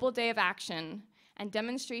a global day of action, and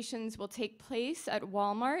demonstrations will take place at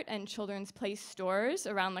Walmart and Children's Place stores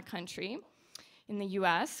around the country in the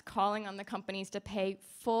US, calling on the companies to pay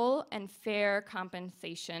full and fair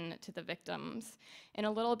compensation to the victims. In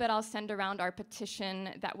a little bit, I'll send around our petition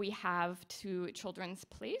that we have to Children's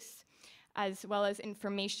Place. as well as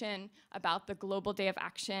information about the Global Day of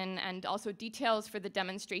Action and also details for the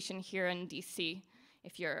demonstration here in DC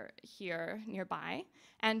if you're here nearby.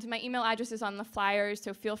 And my email address is on the flyers,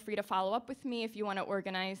 so feel free to follow up with me if you want to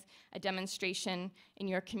organize a demonstration in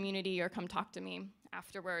your community or come talk to me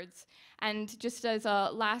afterwards. And just as a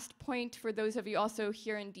last point for those of you also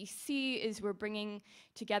here in DC is we're bringing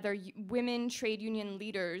together women trade union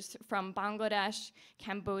leaders from Bangladesh,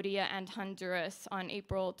 Cambodia, and Honduras on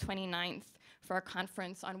April 29th for our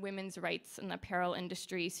conference on women's rights in the apparel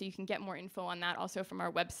industry. So you can get more info on that also from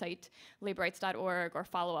our website, laborrights.org, or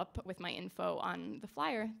follow up with my info on the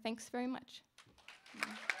flyer. Thanks very much.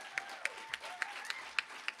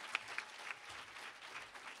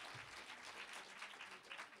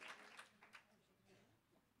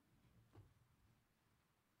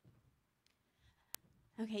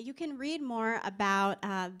 Okay, you can read more about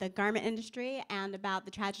the garment industry and about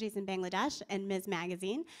the tragedies in Bangladesh in Ms.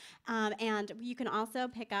 Magazine. And you can also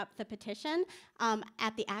pick up the petition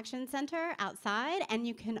at the Action Center outside, and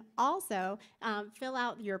you can also fill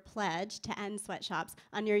out your pledge to end sweatshops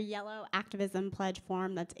on your yellow activism pledge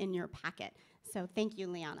form that's in your packet. So thank you,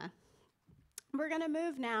 Liana. We're gonna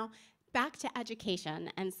move now back to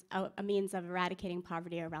education and a means of eradicating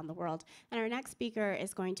poverty around the world. And our next speaker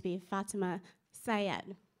is going to be Fatima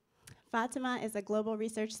Syed. Fatima is a global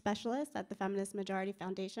research specialist at the Feminist Majority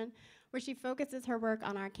Foundation, where she focuses her work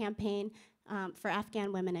on our campaign for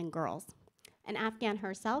Afghan women and girls. An Afghan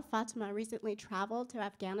herself, Fatima recently traveled to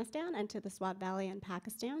Afghanistan and to the Swat Valley in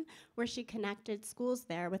Pakistan, where she connected schools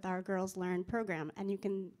there with our Girls Learn program, and you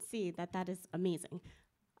can see that that is amazing.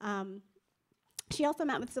 She also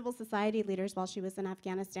met with civil society leaders while she was in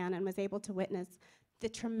Afghanistan and was able to witness the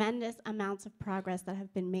tremendous amounts of progress that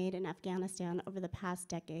have been made in Afghanistan over the past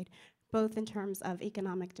decade, both in terms of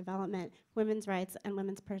economic development, women's rights, and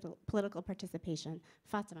women's political participation.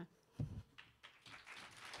 Fatima.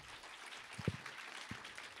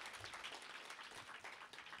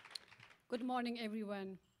 Good morning,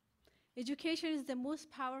 everyone. Education is the most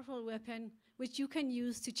powerful weapon which you can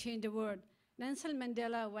use to change the world, Nelson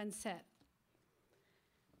Mandela once said.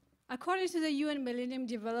 According to the UN Millennium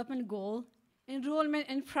Development Goal, enrollment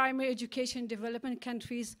in primary education in developing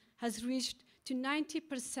countries has reached to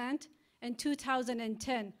 90% in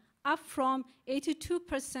 2010, up from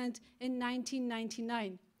 82% in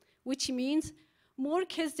 1999, which means more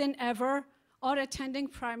kids than ever are attending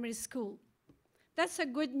primary school. That's a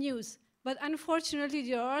good news, but unfortunately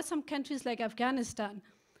there are some countries like Afghanistan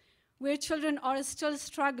where children are still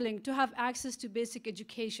struggling to have access to basic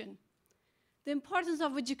education. The importance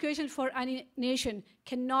of education for any nation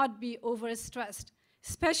cannot be overstressed,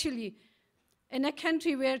 especially in a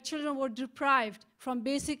country where children were deprived from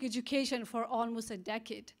basic education for almost a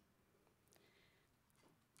decade.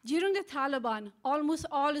 During the Taliban, almost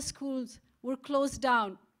all schools were closed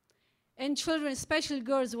down, and children, especially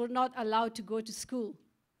girls, were not allowed to go to school.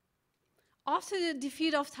 After the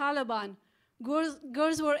defeat of Taliban,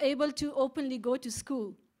 girls were able to openly go to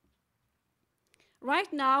school.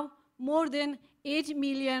 Right now, more than 8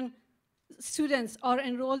 million students are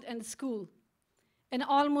enrolled in school, and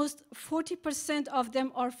almost 40% of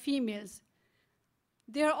them are females.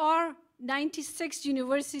 There are 96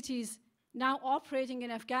 universities now operating in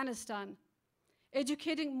Afghanistan,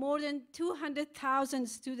 educating more than 200,000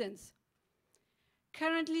 students.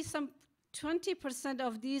 Currently, some 20%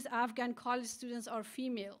 of these Afghan college students are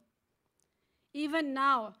female. Even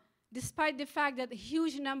now, despite the fact that a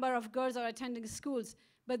huge number of girls are attending schools,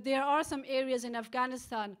 but there are some areas in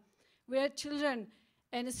Afghanistan where children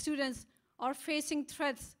and students are facing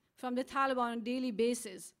threats from the Taliban on a daily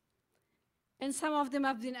basis. And some of them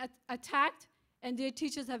have been attacked, and their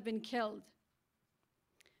teachers have been killed.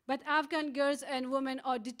 But Afghan girls and women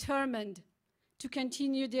are determined to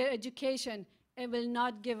continue their education and will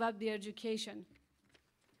not give up their education.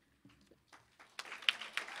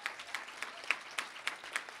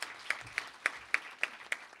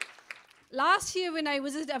 Last year, when I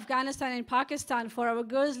visited Afghanistan and Pakistan for our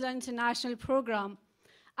Girls Learn International program,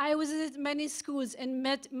 I visited many schools and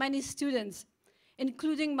met many students,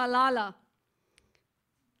 including Malala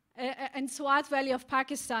and Swat Valley of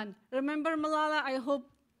Pakistan. Remember Malala? I hope.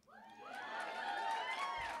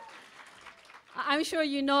 I'm sure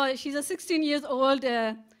you know, she's a 16-year-old,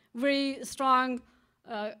 very strong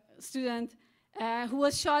student who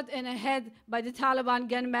was shot in the head by the Taliban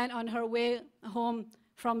gunman on her way home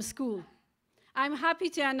from school. I'm happy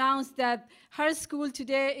to announce that her school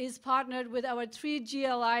today is partnered with our 3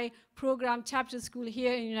 GLI program chapter school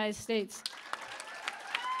here in the United States.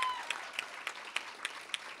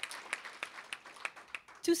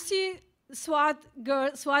 To see Swat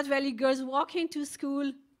Valley girls walking to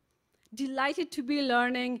school, delighted to be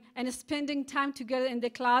learning and spending time together in the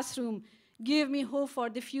classroom gave me hope for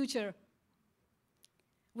the future.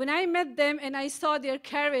 When I met them and I saw their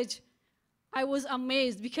courage, I was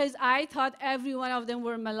amazed because I thought every one of them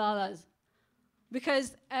were Malalas.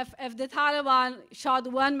 Because if the Taliban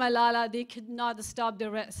shot one Malala, they could not stop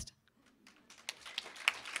the rest.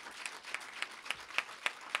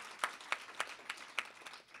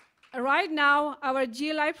 Right now, our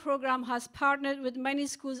GLI program has partnered with many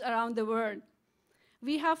schools around the world.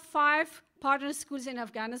 We have 5 partner schools in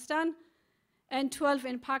Afghanistan and 12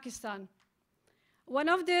 in Pakistan. One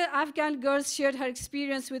of the Afghan girls shared her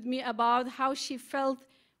experience with me about how she felt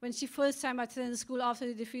when she first time attended school after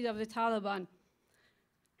the defeat of the Taliban.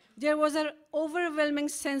 There was an overwhelming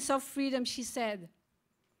sense of freedom, she said.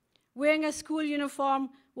 Wearing a school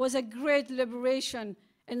uniform was a great liberation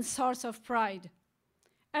and source of pride.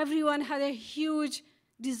 Everyone had a huge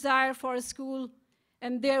desire for a school,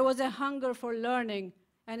 and there was a hunger for learning,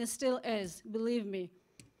 and it still is, believe me.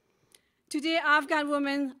 Today, Afghan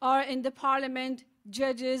women are in the parliament,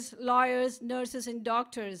 judges, lawyers, nurses, and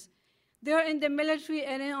doctors. They're in the military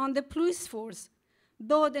and on the police force,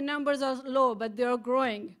 though the numbers are low, but they are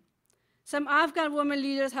growing. Some Afghan women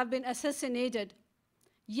leaders have been assassinated.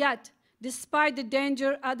 Yet, despite the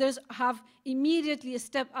danger, others have immediately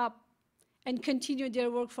stepped up and continued their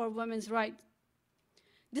work for women's rights.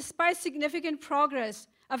 Despite significant progress,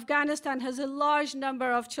 Afghanistan has a large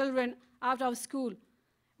number of children out of school.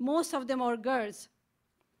 Most of them are girls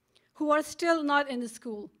who are still not in the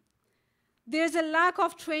school. There's a lack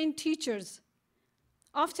of trained teachers.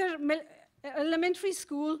 After elementary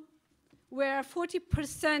school, where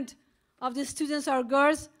 40% of the students are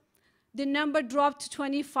girls, the number dropped to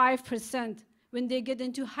 25% when they get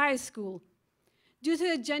into high school. Due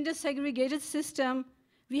to the gender segregated system,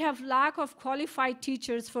 we have lack of qualified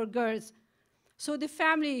teachers for girls. So the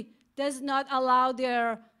family does not allow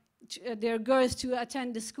their girls to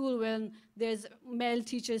attend the school when there's male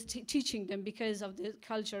teachers teaching them because of the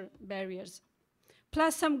culture barriers.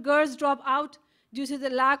 Plus, some girls drop out due to the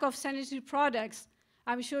lack of sanitary products.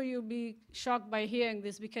 I'm sure you'll be shocked by hearing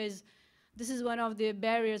this because this is one of the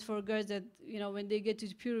barriers for girls that, when they get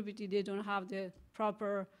to puberty, they don't have the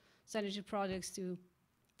proper sanitary products to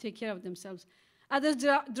take care of themselves. Others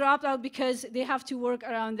drop out because they have to work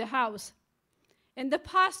around the house. In the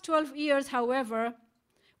past 12 years, however,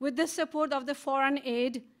 with the support of the foreign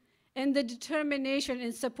aid and the determination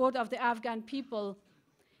in support of the Afghan people,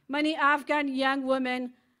 many Afghan young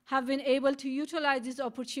women have been able to utilize these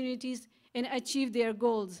opportunities and achieve their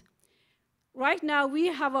goals. Right now, we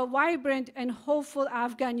have a vibrant and hopeful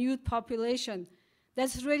Afghan youth population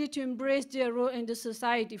that's ready to embrace their role in the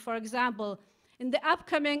society. For example, in the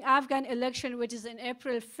upcoming Afghan election, which is on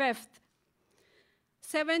April 5th,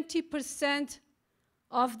 70%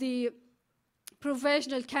 of the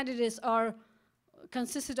professional candidates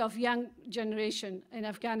consisted of young generation in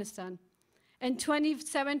Afghanistan, and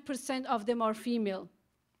 27% of them are female.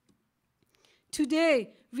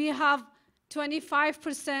 Today, we have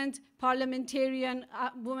 25%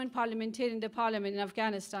 women parliamentarian in the parliament in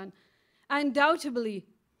Afghanistan. Undoubtedly,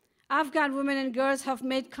 Afghan women and girls have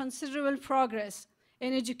made considerable progress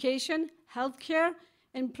in education, healthcare,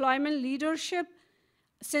 employment, leadership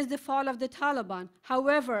since the fall of the Taliban.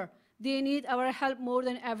 However, they need our help more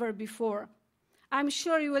than ever before. I'm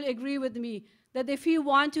sure you will agree with me that if we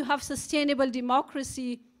want to have sustainable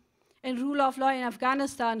democracy and rule of law in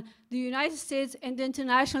Afghanistan, the United States and the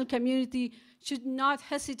international community should not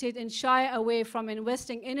hesitate and shy away from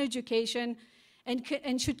investing in education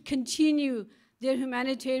and should continue their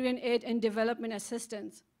humanitarian aid and development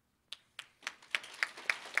assistance.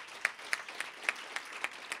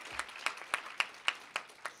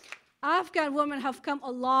 Afghan women have come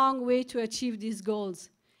a long way to achieve these goals,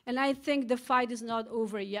 and I think the fight is not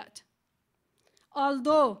over yet.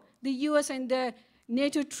 Although the US and the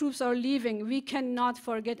NATO troops are leaving, we cannot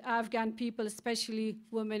forget Afghan people, especially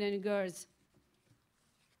women and girls.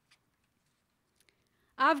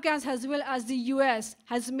 Afghans, as well as the US,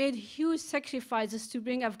 has made huge sacrifices to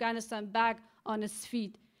bring Afghanistan back on its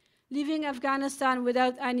feet. Leaving Afghanistan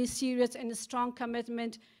without any serious and strong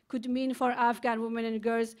commitment could mean for Afghan women and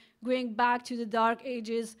girls going back to the dark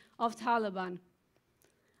ages of Taliban.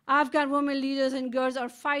 Afghan women leaders and girls are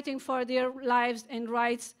fighting for their lives and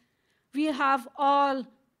rights. We have all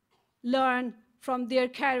learned from their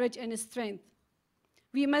courage and strength.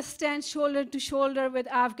 We must stand shoulder to shoulder with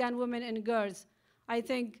Afghan women and girls.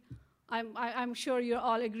 I'm sure you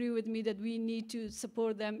all agree with me that we need to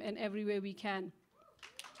support them in every way we can.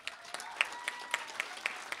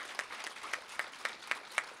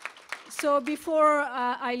 So before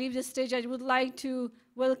I leave the stage, I would like to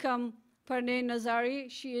welcome Parnay Nazari.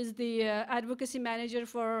 She is the advocacy manager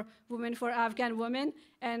for Women for Afghan Women,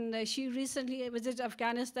 and she recently visited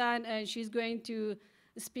Afghanistan, and she's going to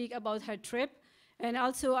speak about her trip. And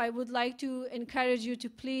also, I would like to encourage you to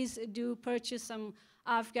please do purchase some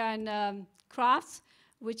Afghan crafts,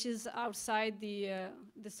 which is outside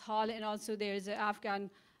this hall, and also there's an Afghan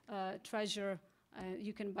treasure.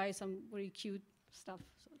 You can buy some very cute stuff.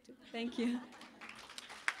 So thank you.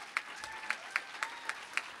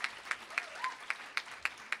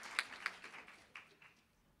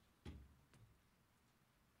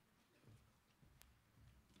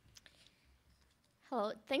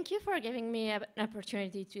 Hello, thank you for giving me an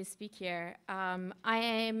opportunity to speak here.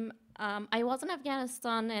 I was in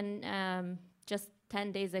Afghanistan, and just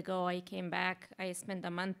 10 days ago I came back. I spent a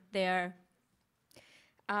month there.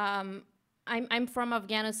 I'm from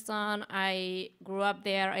Afghanistan. I grew up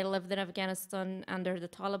there. I lived in Afghanistan under the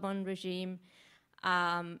Taliban regime,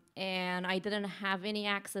 and I didn't have any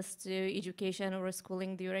access to education or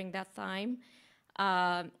schooling during that time.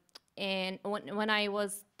 And when I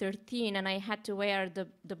was 13 and I had to wear the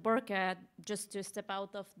burqa just to step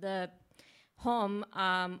out of the home,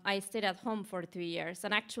 I stayed at home for 2 years.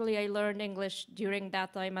 And actually, I learned English during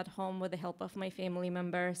that time at home with the help of my family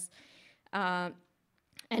members,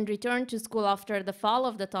 and returned to school after the fall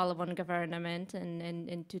of the Taliban government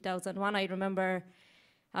in 2001. I remember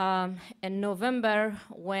in November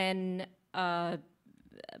when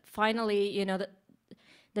finally, you know,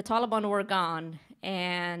 the Taliban were gone,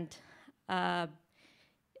 and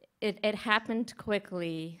it happened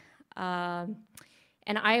quickly.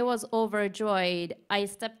 And I was overjoyed. I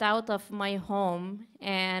stepped out of my home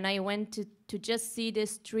and I went to just see the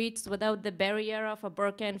streets without the barrier of a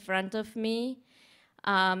burqa in front of me.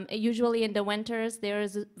 Usually in the winters, there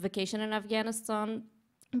is a vacation in Afghanistan,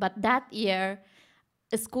 but that year,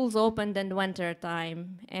 schools opened in winter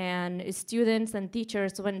time, and students and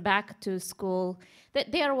teachers went back to school.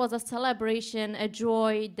 That there was a celebration, a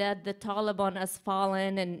joy that the Taliban has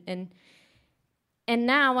fallen, and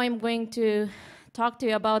now I'm going to talk to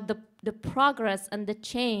you about the progress and the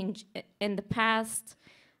change in the past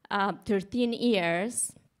 13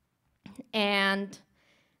 years, and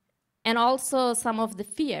also some of the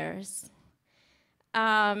fears.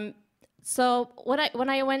 So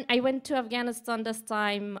I went to Afghanistan this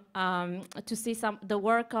time to see the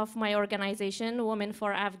work of my organization, Women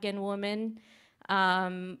for Afghan Women,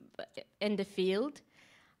 in the field.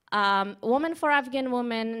 Women for Afghan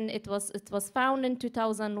Women, it was founded in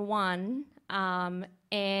 2001,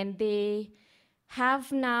 and they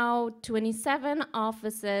have now 27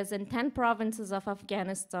 offices in 10 provinces of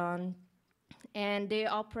Afghanistan, and they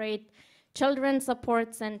operate children's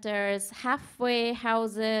support centers, halfway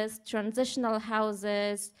houses, transitional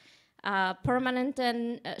houses, permanent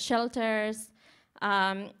shelters,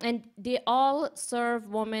 and they all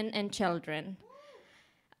serve women and children.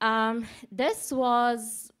 This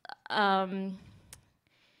was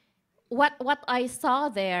what I saw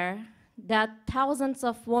there, that thousands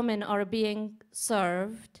of women are being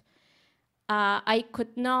served. I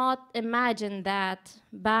could not imagine that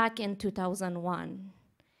back in 2001.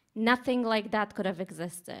 Nothing like that could have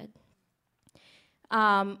existed.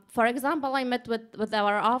 For example, I met with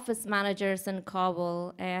our office managers in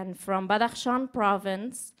Kabul, and from Badakhshan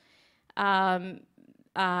province,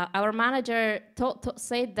 our manager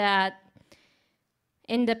said that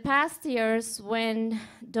in the past years, when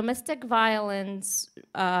domestic violence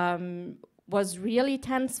was really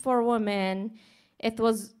tense for women, it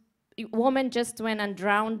was women just went and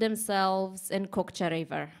drowned themselves in Kokcha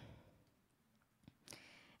River.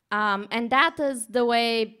 And that is the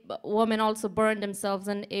way women also burned themselves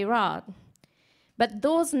in Iraq. But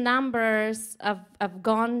those numbers have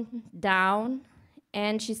gone down.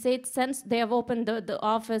 And she said since they have opened the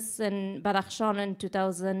office in Badakhshan in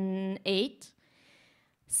 2008,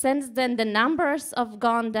 since then the numbers have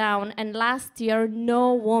gone down, and last year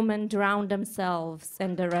no woman drowned themselves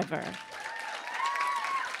in the river.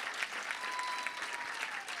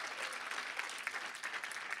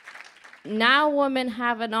 Now women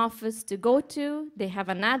have an office to go to, they have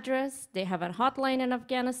an address, they have a hotline in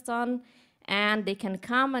Afghanistan, and they can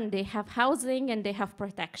come and they have housing and they have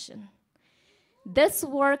protection. This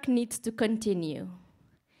work needs to continue.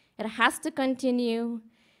 It has to continue,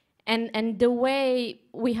 and the way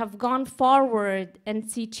we have gone forward and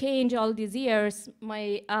see change all these years,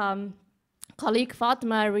 my colleague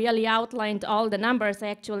Fatma really outlined all the numbers. I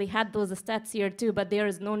actually had those stats here too, but there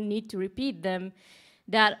is no need to repeat them.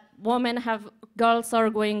 That girls are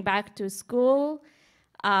going back to school,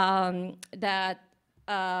 that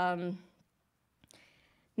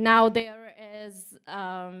now there is,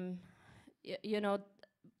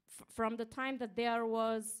 from the time that there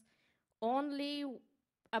was only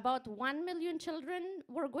about 1 million children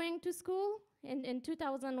were going to school in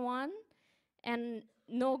 2001 and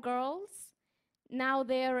no girls. Now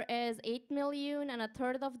there is 8 million and a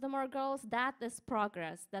third of them are girls. That is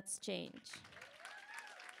progress, that's change.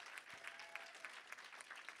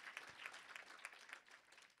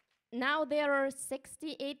 Now there are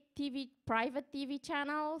 68 private TV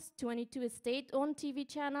channels, 22 state-owned TV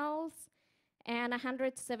channels, and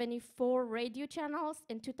 174 radio channels.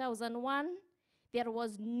 In 2001, there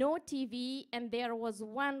was no TV and there was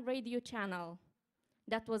one radio channel.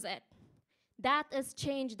 That was it. That is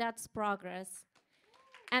change, that's progress.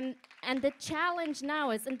 And the challenge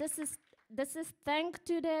now is, and this is thanks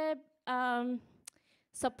to the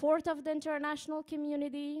support of the international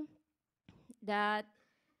community, that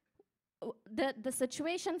the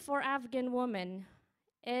situation for Afghan women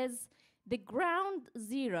is the ground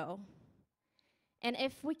zero. And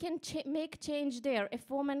if we can make change there, if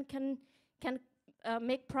women can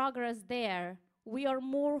make progress there, we are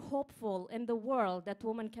more hopeful in the world that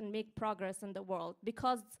women can make progress in the world,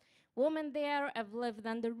 because women there have lived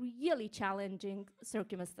under really challenging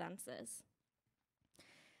circumstances.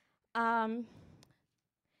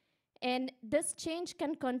 And this change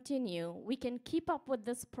can continue. We can keep up with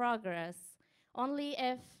this progress only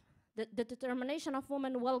if the determination of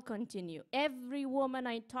women will continue. Every woman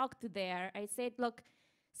I talked to there, I said, look,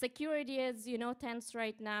 security is, tense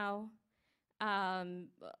right now.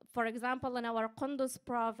 For example, in our Kunduz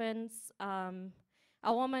province,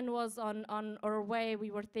 a woman was on her way. We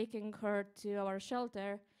were taking her to our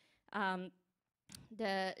shelter.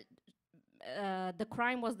 The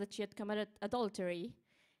crime was that she had committed adultery.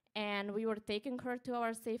 And we were taking her to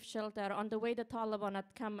our safe shelter. On the way, the Taliban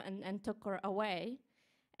had come and took her away.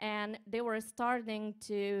 And they were starting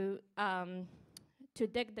to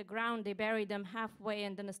dig the ground. They buried them halfway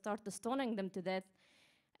and then started stoning them to death.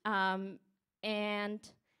 And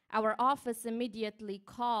our office immediately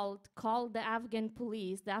called the Afghan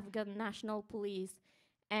police, the Afghan National Police,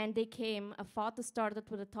 and they came. A fight started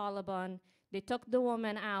with the Taliban. They took the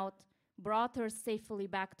woman out, brought her safely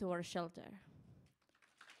back to our shelter.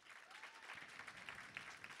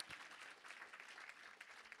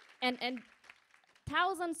 And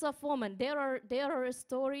thousands of women, there are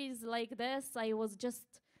stories like this. I was just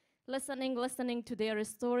listening to their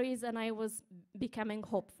stories, and I was becoming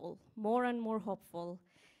hopeful, more and more hopeful.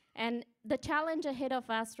 And the challenge ahead of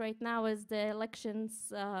us right now is the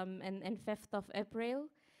elections in 5th of April.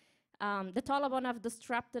 The Taliban have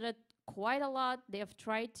disrupted it quite a lot. They have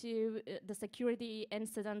tried to, the security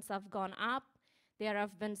incidents have gone up. There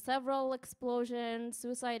have been several explosions,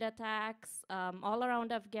 suicide attacks all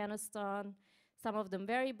around Afghanistan, some of them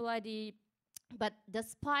very bloody. But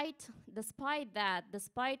despite that,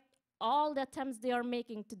 despite all the attempts they are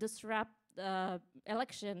making to disrupt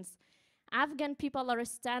elections, Afghan people are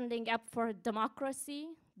standing up for democracy.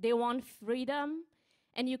 They want freedom.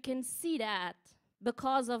 And you can see that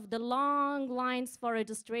because of the long lines for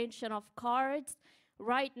registration of cards.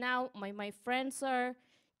 Right now, my friends are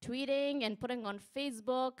tweeting and putting on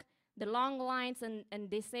Facebook the long lines, and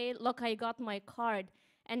they say, look, I got my card.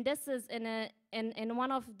 And this is in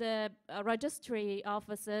one of the registry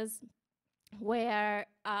offices where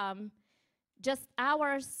just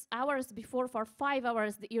hours before, for 5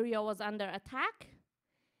 hours, the area was under attack.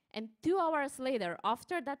 And 2 hours later,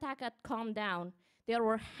 after the attack had calmed down, there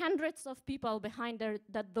were hundreds of people behind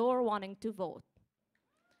the door wanting to vote.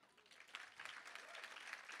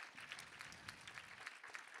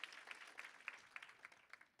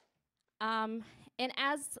 And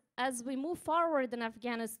as we move forward in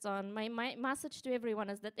Afghanistan, my message to everyone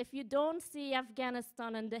is that if you don't see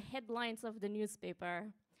Afghanistan in the headlines of the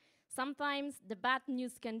newspaper, sometimes the bad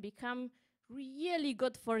news can become really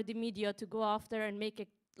good for the media to go after and make it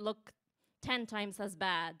look 10 times as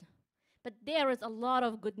bad. But there is a lot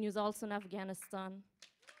of good news also in Afghanistan.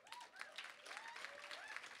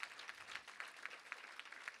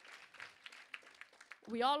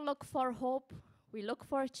 We all look for hope, we look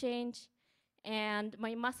for change, and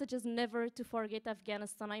my message is never to forget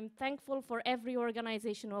Afghanistan. I'm thankful for every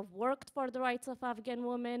organization who have worked for the rights of Afghan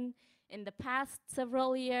women in the past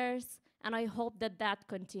several years, and I hope that that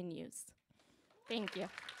continues. Thank you.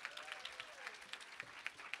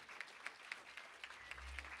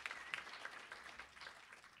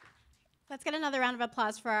 Let's get another round of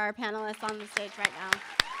applause for our panelists on the stage right now.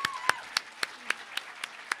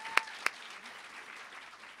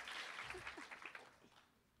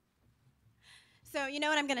 So you know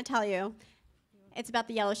what I'm going to tell you? It's about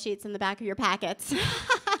the yellow sheets in the back of your packets.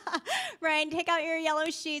 Right, take out your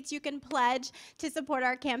yellow sheets. You can pledge to support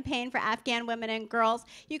our campaign for Afghan women and girls.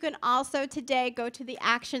 You can also today go to the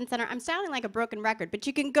Action Center. I'm sounding like a broken record, but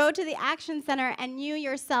you can go to the Action Center and you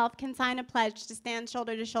yourself can sign a pledge to stand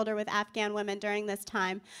shoulder to shoulder with Afghan women during this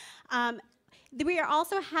time. We are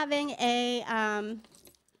also having a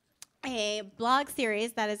blog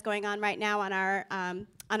series that is going on right now on our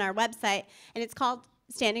website, and it's called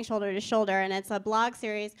Standing Shoulder to Shoulder, and it's a blog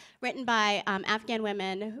series written by Afghan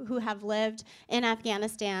women who have lived in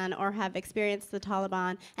Afghanistan or have experienced the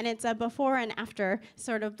Taliban, and it's a before and after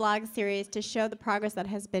sort of blog series to show the progress that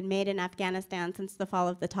has been made in Afghanistan since the fall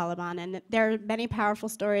of the Taliban, and there are many powerful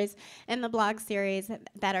stories in the blog series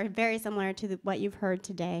that are very similar to what you've heard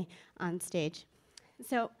today on stage.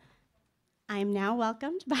 So I'm now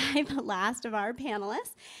welcomed by the last of our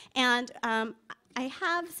panelists, and I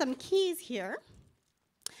have some keys here.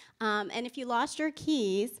 And if you lost your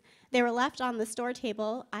keys, they were left on the store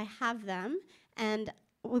table. I have them, and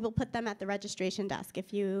we will put them at the registration desk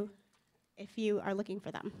if you are looking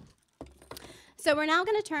for them. So we're now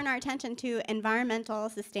going to turn our attention to environmental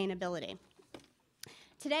sustainability.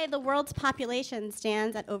 Today, the world's population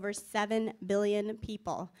stands at over 7 billion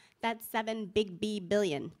people. That's 7 big B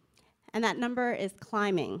billion. And that number is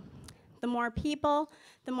climbing. The more people,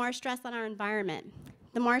 the more stress on our environment.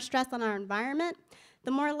 The more stress on our environment, the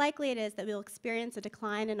more likely it is that we'll experience a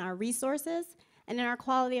decline in our resources and in our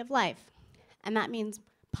quality of life. And that means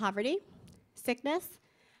poverty, sickness,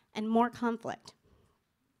 and more conflict.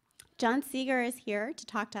 John Seeger is here to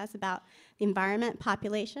talk to us about the environment,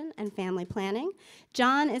 population, and family planning.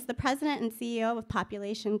 John is the president and CEO of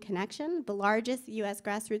Population Connection, the largest US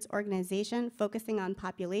grassroots organization focusing on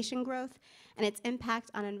population growth and its impact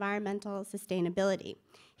on environmental sustainability.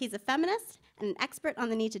 He's a feminist and an expert on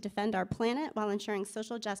the need to defend our planet while ensuring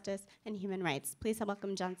social justice and human rights. Please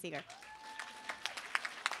welcome John Seeger.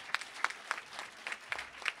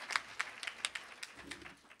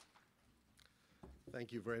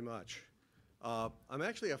 Thank you very much. I'm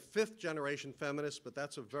actually a fifth-generation feminist, but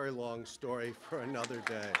that's a very long story for another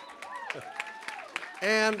day.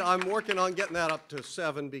 And I'm working on getting that up to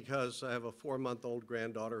 7 because I have a 4-month-old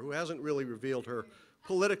granddaughter who hasn't really revealed her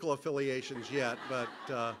political affiliations yet,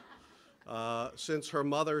 but since her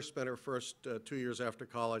mother spent her first 2 years after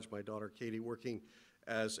college, my daughter Katie, working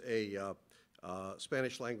as a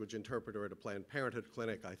Spanish language interpreter at a Planned Parenthood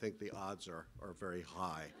clinic, I think the odds are very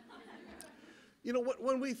high. You know,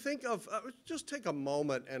 when we think of, just take a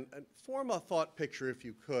moment and form a thought picture, if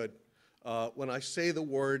you could, when I say the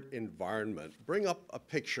word environment. Bring up a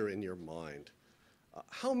picture in your mind.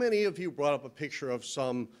 How many of you brought up a picture of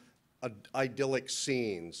some idyllic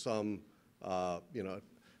scene, some, you know,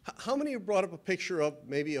 how many of you brought up a picture of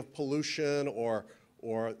maybe of pollution or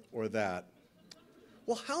that?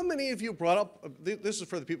 Well, how many of you brought up, this is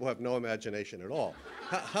for the people who have no imagination at all,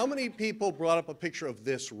 how many people brought up a picture of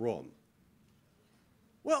this room?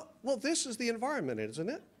 Well, this is the environment, isn't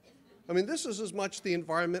it? I mean, this is as much the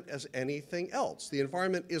environment as anything else. The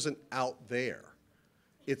environment isn't out there.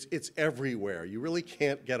 It's everywhere. You really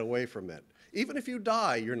can't get away from it. Even if you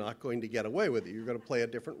die, you're not going to get away with it. You're going to play a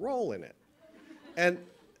different role in it. And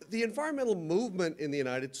the environmental movement in the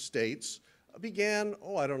United States began,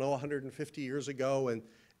 I don't know, 150 years ago,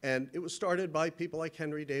 and it was started by people like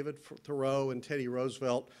Henry David Thoreau and Teddy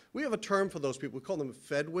Roosevelt. We have a term for those people. We call them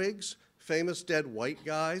Fedwigs, famous dead white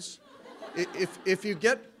guys. If you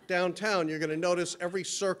get downtown, you're going to notice every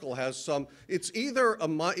circle has some, it's either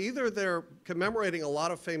they're commemorating a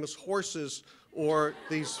lot of famous horses or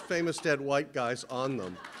these famous dead white guys on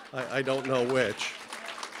them. I don't know which.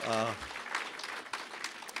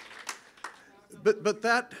 But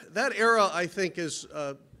that era, I think, is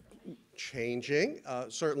changing.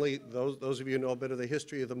 Certainly, those of you who know a bit of the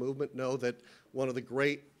history of the movement know that one of the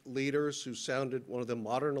great leaders who sounded one of the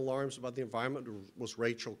modern alarms about the environment was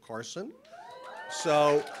Rachel Carson.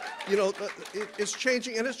 So, you know, it's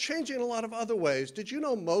changing, and it's changing in a lot of other ways. Did you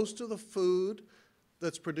know most of the food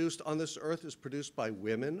that's produced on this earth is produced by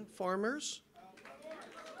women farmers?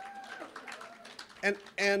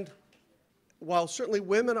 And while certainly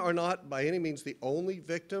women are not by any means the only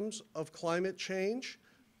victims of climate change,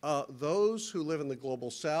 those who live in the global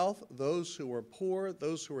south, those who are poor,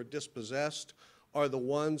 those who are dispossessed, are the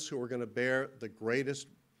ones who are going to bear the greatest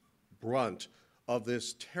brunt of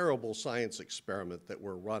this terrible science experiment that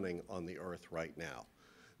we're running on the earth right now.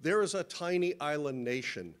 There is a tiny island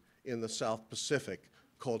nation in the South Pacific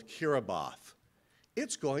called Kiribati.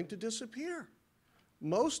 It's going to disappear.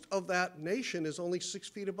 Most of that nation is only 6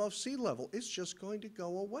 feet above sea level. It's just going to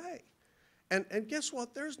go away. And guess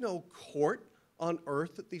what? There's no court on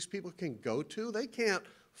earth that these people can go to. They can't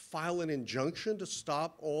file an injunction to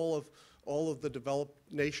stop all all of the developed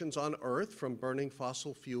nations on Earth from burning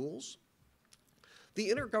fossil fuels. The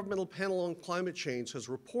Intergovernmental Panel on Climate Change has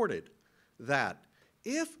reported that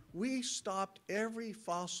if we stopped every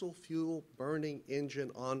fossil fuel burning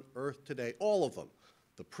engine on Earth today, all of them,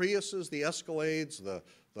 the Priuses, the Escalades, the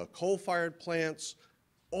coal-fired plants,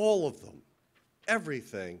 all of them,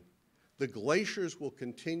 everything, the glaciers will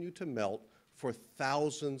continue to melt for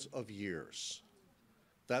thousands of years.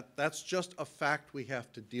 That's just a fact we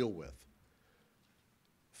have to deal with.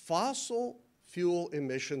 Fossil fuel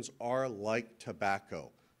emissions are like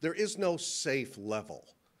tobacco. There is no safe level.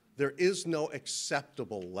 There is no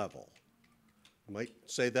acceptable level. You might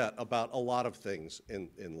say that about a lot of things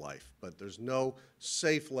in life, but there's no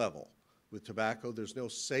safe level with tobacco. There's no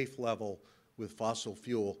safe level with fossil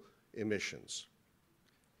fuel emissions.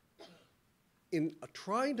 In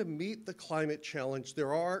trying to meet the climate challenge,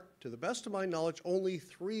 there are, to the best of my knowledge, only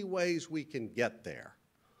 3 ways we can get there.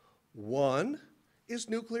 One is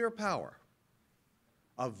nuclear power,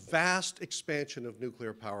 a vast expansion of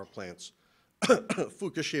nuclear power plants.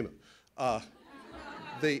 Fukushima.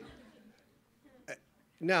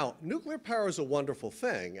 Now, nuclear power is a wonderful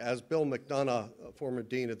thing. As Bill McDonough, former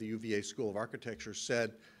dean of the UVA School of Architecture,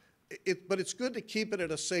 said, but it's good to keep it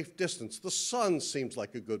at a safe distance. The sun seems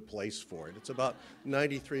like a good place for it. It's about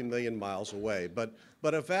 93 million miles away. But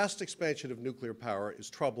a vast expansion of nuclear power is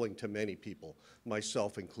troubling to many people,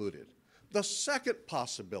 myself included. The second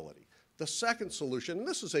possibility, the second solution, and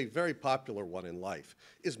this is a very popular one in life,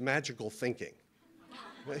 is magical thinking.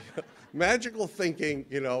 Magical thinking,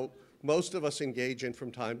 you know, most of us engage in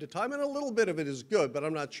from time to time, and a little bit of it is good, but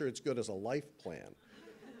I'm not sure it's good as a life plan.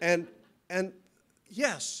 And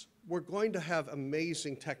yes, we're going to have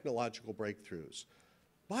amazing technological breakthroughs.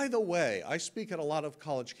 By the way, I speak at a lot of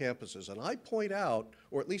college campuses, and I point out,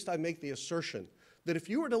 or at least I make the assertion, that if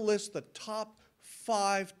you were to list the top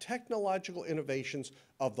 5 technological innovations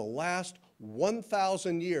of the last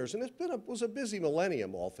 1,000 years, and it was a busy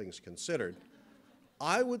millennium, all things considered,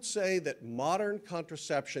 I would say that modern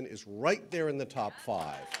contraception is right there in the top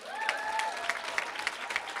 5.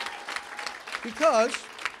 Because,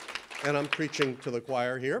 and I'm preaching to the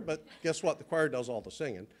choir here, but guess what? The choir does all the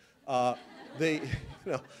singing.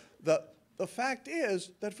 The fact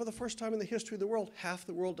is that for the first time in the history of the world, half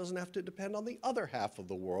the world doesn't have to depend on the other half of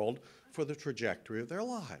the world for the trajectory of their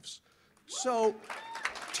lives. So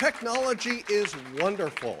technology is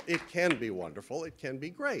wonderful. It can be wonderful. It can be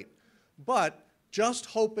great. But just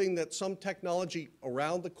hoping that some technology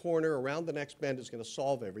around the corner, around the next bend is going to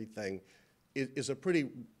solve everything is a pretty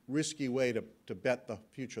risky way to bet the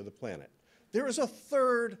future of the planet. There is a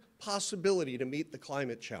third possibility to meet the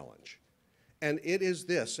climate challenge, and it is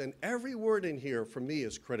this, and every word in here for me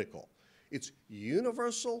is critical. It's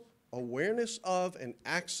universal awareness of and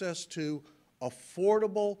access to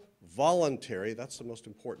affordable, voluntary, that's the most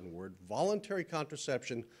important word, voluntary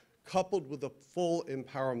contraception coupled with the full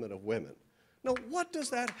empowerment of women. Now, what does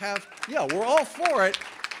that have? Yeah, we're all for it,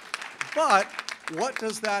 but what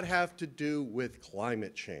does that have to do with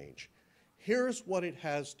climate change? Here's what it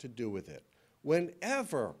has to do with it.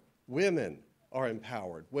 Whenever women are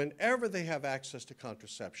empowered, whenever they have access to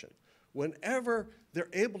contraception, whenever they're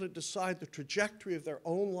able to decide the trajectory of their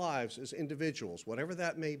own lives as individuals, whatever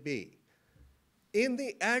that may be, in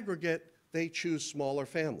the aggregate, they choose smaller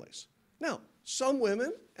families. Now, some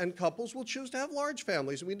women and couples will choose to have large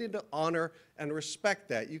families, and we need to honor and respect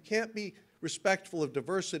that. You can't be respectful of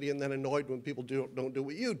diversity and then annoyed when people don't do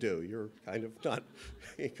what you do. You're kind of not,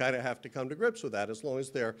 you kind of have to come to grips with that as long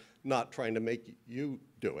as they're not trying to make you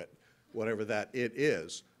do it, whatever that it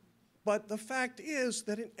is. But the fact is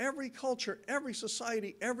that in every culture, every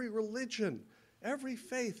society, every religion, every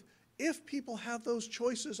faith, if people have those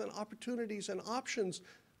choices and opportunities and options,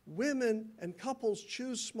 women and couples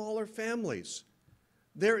choose smaller families.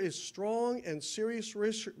 There is strong and serious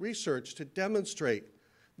research to demonstrate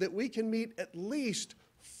that we can meet at least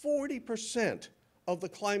 40% of the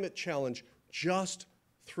climate challenge just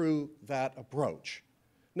through that approach.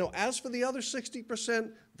 Now, as for the other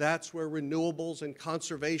 60%, that's where renewables and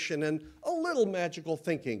conservation and a little magical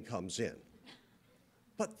thinking comes in.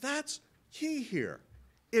 But that's key here,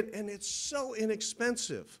 and it's so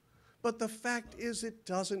inexpensive. But the fact is it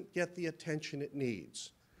doesn't get the attention it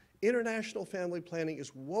needs. International family planning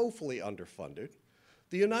is woefully underfunded.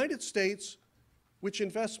 The United States, which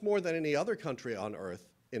invests more than any other country on earth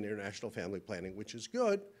in international family planning, which is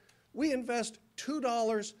good, we invest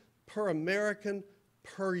 $2 per American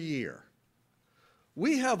per year.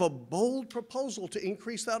 We have a bold proposal to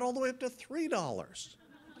increase that all the way up to $3.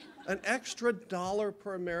 An extra $1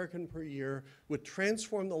 per American per year would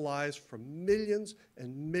transform the lives for millions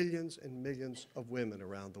and millions and millions of women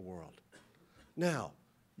around the world. Now,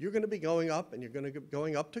 you're going to be going up, and you're going to be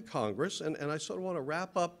going up to Congress, and I sort of want to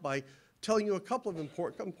wrap up by telling you a couple of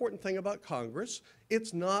important things about Congress.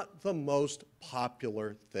 It's not the most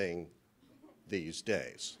popular thing these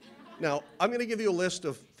days. Now, I'm going to give you a list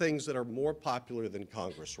of things that are more popular than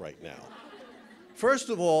Congress right now. First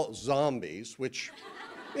of all, zombies, which,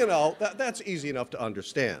 you know, that's easy enough to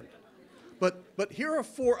understand. But here are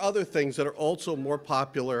 4 other things that are also more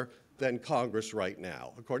popular than Congress right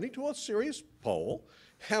now. According to a serious poll,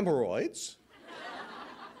 hemorrhoids,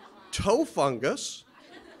 toe fungus,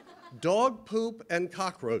 dog poop, and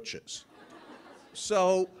cockroaches.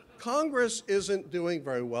 So Congress isn't doing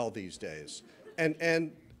very well these days,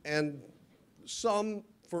 and some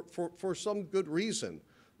for some good reason.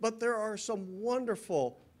 But there are some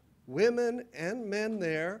wonderful women and men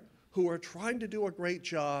there who are trying to do a great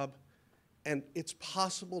job, and it's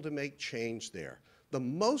possible to make change there. The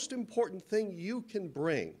most important thing you can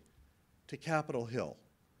bring to Capitol Hill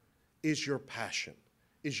is your passion,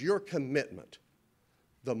 is your commitment.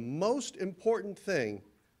 The most important thing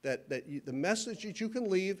the message that you can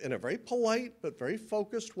leave in a very polite but very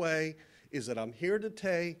focused way is that I'm here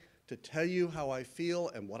today to tell you how I feel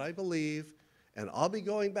and what I believe, and I'll be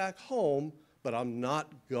going back home, but I'm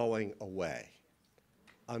not going away.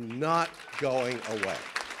 I'm not going away.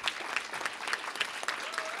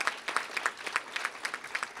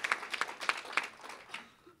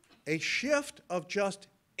 A shift of just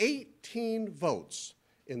 18 votes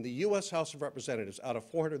in the U.S. House of Representatives out of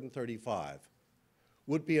 435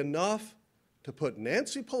 would be enough to put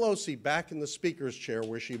Nancy Pelosi back in the Speaker's chair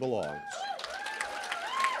where she belongs.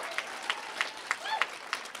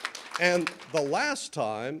 And the last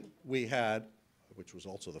time we had, which was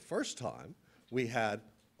also the first time, we had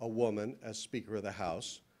a woman as Speaker of the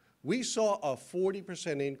House, we saw a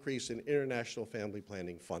 40% increase in international family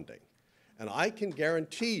planning funding. And I can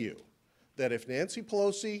guarantee you that if Nancy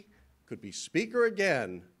Pelosi could be Speaker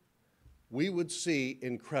again, we would see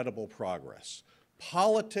incredible progress.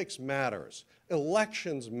 Politics matters.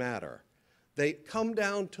 Elections matter. They come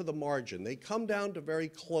down to the margin. They come down to very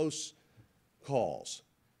close calls.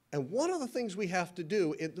 And one of the things we have to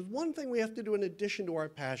do, the one thing we have to do in addition to our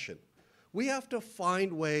passion, we have to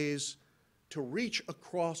find ways to reach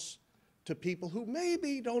across to people who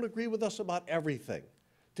maybe don't agree with us about everything,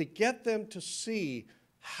 to get them to see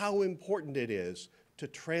how important it is to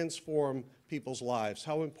transform people's lives,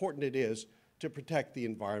 how important it is to protect the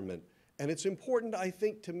environment. And it's important, I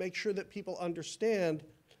think, to make sure that people understand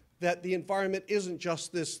that the environment isn't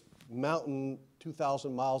just this mountain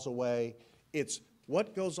 2,000 miles away. It's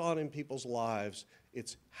what goes on in people's lives.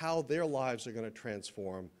 It's how their lives are going to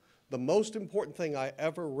transform. The most important thing I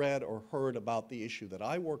ever read or heard about the issue that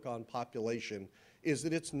I work on, population, is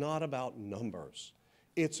that it's not about numbers.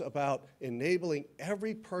 It's about enabling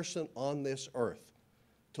every person on this earth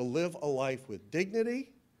to live a life with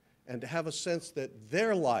dignity and to have a sense that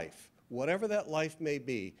their life, whatever that life may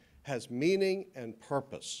be, has meaning and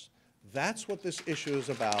purpose. That's what this issue is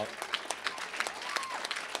about.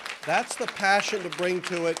 That's the passion to bring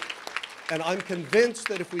to it. And I'm convinced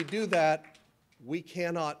that if we do that, we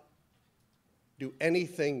cannot do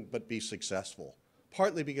anything but be successful,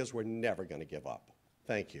 partly because we're never going to give up.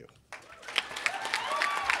 Thank you.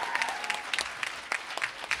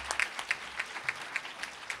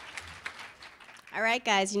 All right,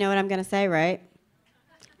 guys, you know what I'm going to say, right?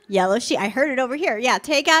 Yellow sheet. I heard it over here. Yeah,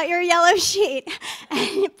 take out your yellow sheet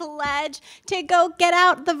and pledge to go get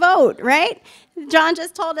out the vote, right? John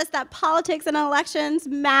just told us that politics and elections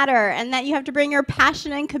matter and that you have to bring your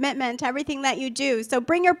passion and commitment to everything that you do. So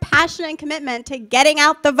bring your passion and commitment to getting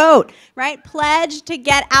out the vote, right? Pledge to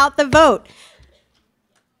get out the vote.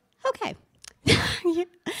 Okay.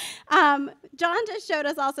 John just showed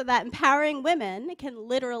us also that empowering women can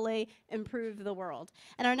literally improve the world.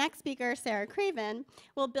 And our next speaker, Sarah Craven,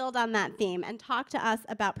 will build on that theme and talk to us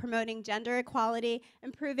about promoting gender equality,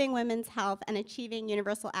 improving women's health, and achieving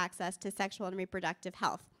universal access to sexual and reproductive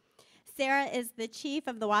health. Sarah is the chief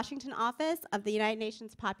of the Washington office of the United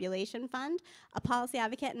Nations Population Fund, a policy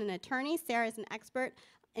advocate and an attorney. Sarah is an expert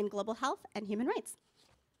in global health and human rights.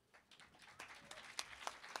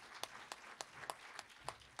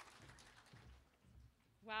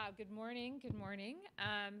 Wow, good morning, good morning.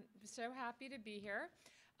 So happy to be here.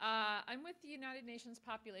 I'm with the United Nations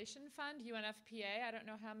Population Fund, UNFPA. I don't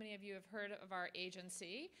know how many of you have heard of our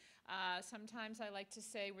agency. Sometimes I like to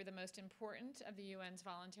say we're the most important of the UN's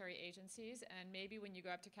voluntary agencies, and maybe when you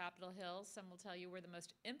go up to Capitol Hill, some will tell you we're the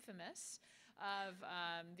most infamous of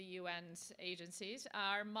the UN's agencies.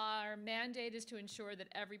 Our mandate is to ensure that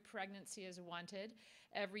every pregnancy is wanted,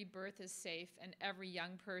 every birth is safe, and every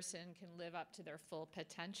young person can live up to their full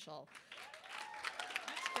potential.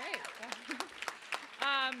 great.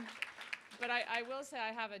 But I will say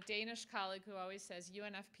I have a Danish colleague who always says,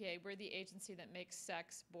 UNFPA, we're the agency that makes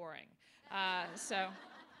sex boring. And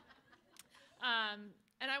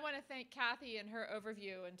I want to thank Kathy and her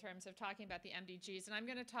overview in terms of talking about the MDGs. And I'm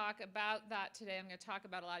going to talk about that today. I'm going to talk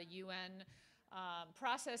about a lot of UN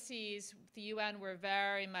processes. The UN, we're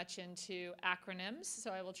very much into acronyms.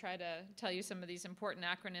 So I will try to tell you some of these important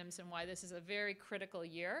acronyms and why this is a very critical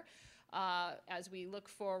year as we look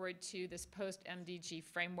forward to this post-MDG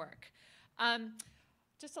framework.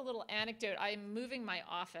 Just a little anecdote, I'm moving my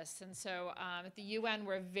office, and so at the UN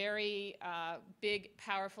we're a very big,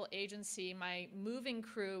 powerful agency. My moving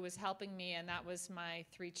crew was helping me, and that was my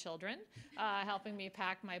 3 children, helping me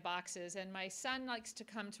pack my boxes. And my son likes to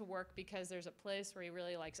come to work because there's a place where he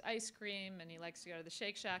really likes ice cream, and he likes to go to the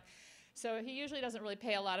Shake Shack. So he usually doesn't really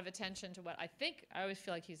pay a lot of attention to what I think. I always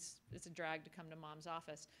feel like it's a drag to come to Mom's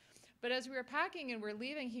office. But as we were packing and we're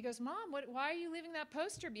leaving, he goes, Mom, why are you leaving that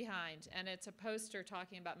poster behind? And it's a poster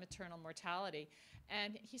talking about maternal mortality.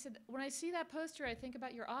 And he said, when I see that poster, I think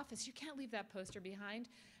about your office. You can't leave that poster behind.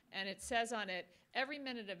 And it says on it, every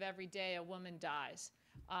minute of every day a woman dies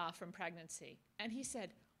from pregnancy. And he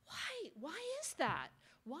said, why is that?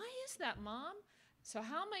 Why is that, Mom? So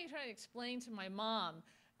how am I trying to explain to my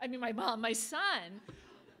son,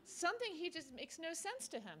 something he just makes no sense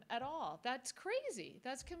to him at all. That's crazy.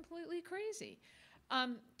 That's completely crazy.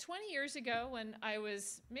 20 years ago, when I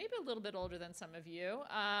was maybe a little bit older than some of you,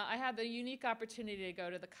 I had the unique opportunity to go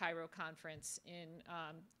to the Cairo conference in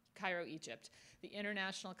Cairo, Egypt, the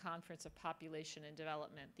International Conference of Population and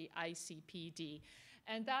Development, the ICPD.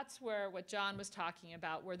 And that's where what John was talking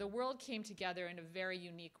about, where the world came together in a very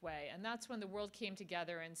unique way. And that's when the world came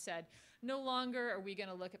together and said, no longer are we going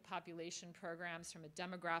to look at population programs from a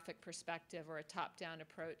demographic perspective or a top-down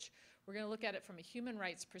approach. We're going to look at it from a human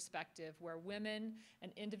rights perspective, where women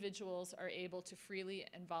and individuals are able to freely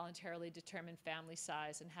and voluntarily determine family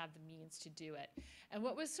size and have the means to do it. And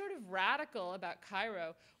what was sort of radical about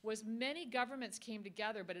Cairo was many governments came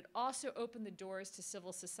together, but it also opened the doors to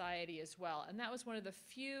civil society as well. And that was one of the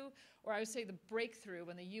few, or I would say the breakthrough,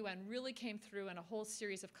 when the UN really came through in a whole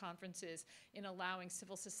series of conferences in allowing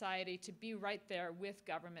civil society to be right there with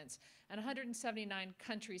governments. And 179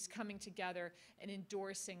 countries coming together and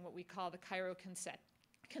endorsing what we call the Cairo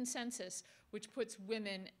Consensus, which puts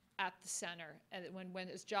women at the center. And when,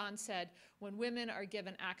 as John said, when women are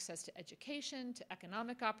given access to education, to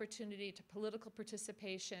economic opportunity, to political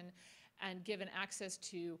participation, and given access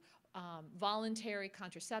to voluntary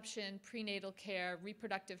contraception, prenatal care,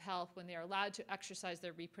 reproductive health, when they are allowed to exercise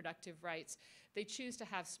their reproductive rights, they choose to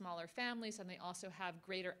have smaller families, and they also have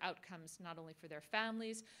greater outcomes, not only for their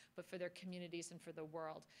families, but for their communities and for the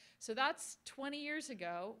world. So that's 20 years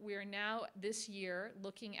ago. We are now, this year,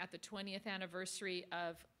 looking at the 20th anniversary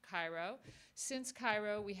of Cairo. Since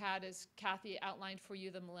Cairo, we had, as Kathy outlined for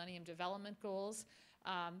you, the Millennium Development Goals,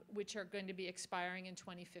 which are going to be expiring in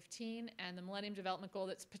 2015. And the Millennium Development Goal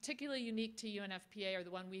that's particularly unique to UNFPA, or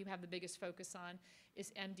the one we have the biggest focus on,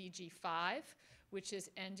 is MDG 5, which is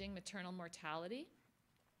ending maternal mortality.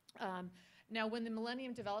 Now, when the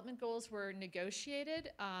Millennium Development Goals were negotiated,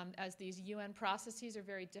 as these UN processes are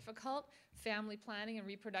very difficult, family planning and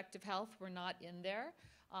reproductive health were not in there.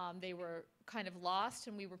 They were kind of lost,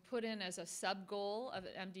 and we were put in as a sub-goal of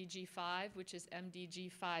MDG 5, which is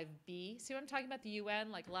MDG 5B. See what I'm talking about? The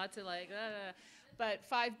UN, like lots of but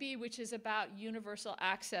 5B, which is about universal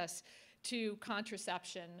access to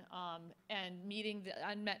contraception and meeting the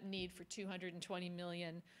unmet need for 220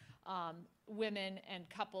 million women and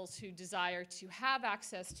couples who desire to have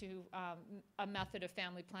access to a method of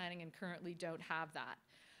family planning and currently don't have that.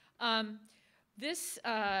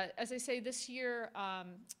 As I say, this year,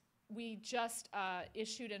 we just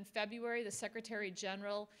issued in February, the Secretary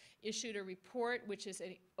General issued a report, which is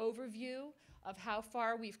an overview of how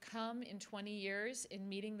far we've come in 20 years in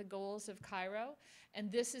meeting the goals of Cairo.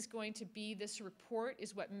 And this report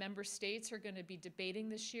is what member states are going to be debating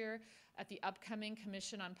this year at the upcoming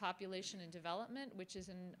Commission on Population and Development, which is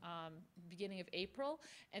in beginning of April,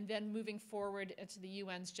 and then moving forward into the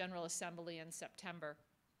UN's General Assembly in September.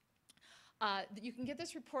 You can get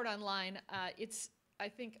this report online. It's, I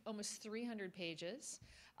think, almost 300 pages.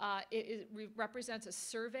 It represents a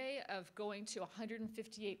survey of going to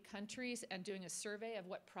 158 countries and doing a survey of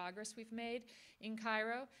what progress we've made in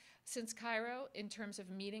Cairo, since Cairo, in terms of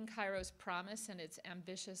meeting Cairo's promise and its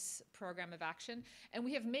ambitious program of action. And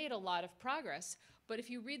we have made a lot of progress. But if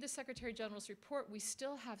you read the Secretary General's report, we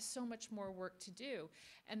still have so much more work to do.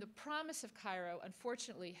 And the promise of Cairo,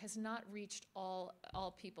 unfortunately, has not reached all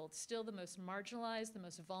people. It's still the most marginalized, the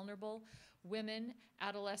most vulnerable, women,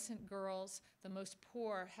 adolescent girls, the most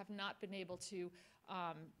poor have not been able to,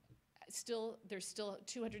 there's still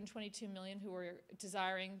 222 million who are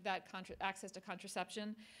desiring that access to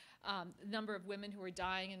contraception, the number of women who are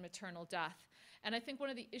dying in maternal death. And I think one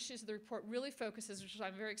of the issues the report really focuses, which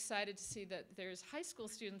I'm very excited to see that there's high school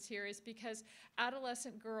students here, is because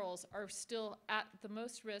adolescent girls are still at the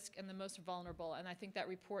most risk and the most vulnerable. And I think that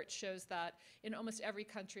report shows that in almost every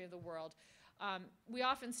country of the world. We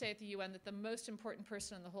often say at the UN that the most important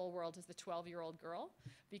person in the whole world is the 12-year-old girl,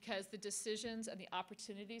 because the decisions and the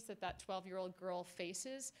opportunities that that 12-year-old girl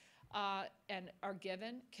faces and are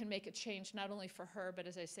given can make a change not only for her, but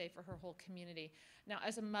as I say, for her whole community. Now,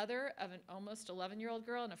 as a mother of an almost 11-year-old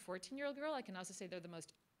girl and a 14-year-old girl, I can also say they're the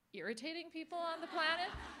most irritating people on the planet,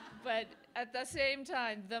 but at the same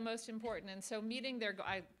time, the most important. And so meeting their,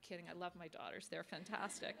 I'm kidding, I love my daughters, they're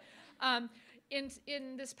fantastic.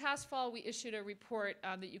 In this past fall, we issued a report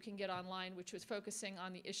that you can get online, which was focusing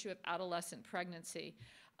on the issue of adolescent pregnancy.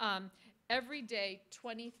 Every day,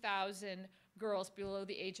 20,000 girls below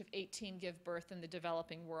the age of 18 give birth in the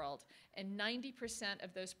developing world, and 90%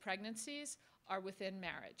 of those pregnancies are within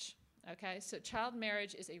marriage. Okay, so child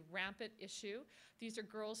marriage is a rampant issue. These are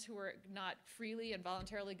girls who are not freely and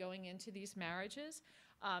voluntarily going into these marriages.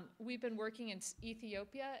 We've been working in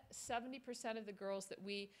Ethiopia. 70% of the girls that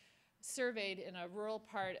we surveyed in a rural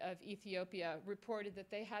part of Ethiopia reported that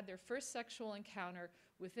they had their first sexual encounter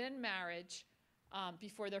within marriage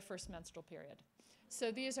before their first menstrual period. So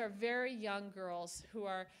these are very young girls who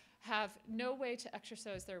have no way to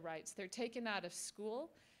exercise their rights. They're taken out of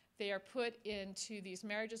school. They are put into these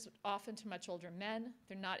marriages, often to much older men.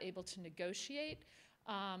 They're not able to negotiate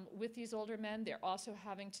with these older men. They're also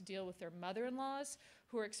having to deal with their mother-in-laws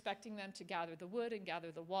who are expecting them to gather the wood and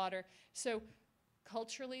gather the water. So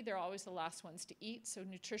culturally, they're always the last ones to eat. So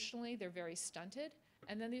nutritionally, they're very stunted.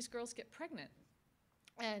 And then these girls get pregnant.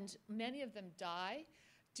 And many of them die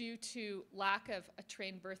due to lack of a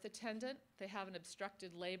trained birth attendant. They have an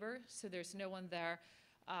obstructed labor, so there's no one there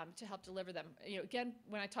to help deliver them. You know, again,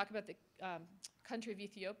 when I talk about the country of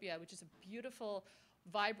Ethiopia, which is a beautiful,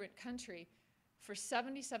 vibrant country, for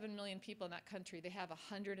 77 million people in that country, they have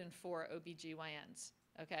 104 OBGYNs,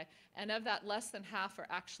 okay? And of that, less than half are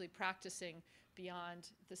actually practicing beyond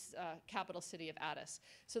this capital city of Addis.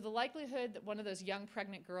 So the likelihood that one of those young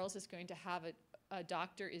pregnant girls is going to have a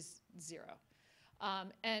doctor is zero.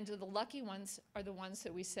 And the lucky ones are the ones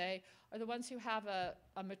that we say are the ones who have a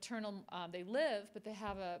maternal, they live, but they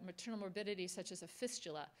have a maternal morbidity such as a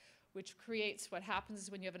fistula, which creates what happens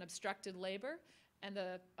is when you have an obstructed labor and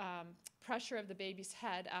the pressure of the baby's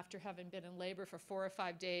head after having been in labor for 4 or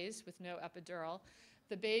 5 days with no epidural,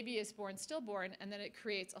 the baby is born stillborn, and then it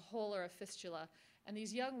creates a hole or a fistula. And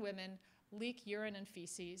these young women leak urine and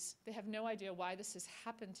feces. They have no idea why this has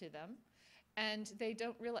happened to them. And they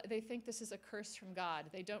don't realize, they think this is a curse from God.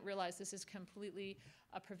 They don't realize this is completely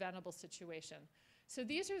a preventable situation. So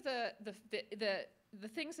these are the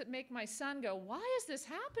things that make my son go, why is this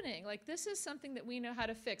happening? Like, this is something that we know how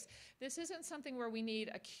to fix. This isn't something where we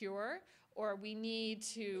need a cure or we need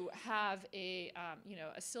to have a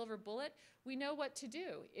silver bullet. We know what to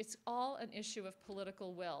do. It's all an issue of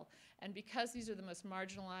political will. And because these are the most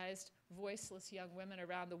marginalized, voiceless young women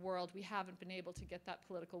around the world, we haven't been able to get that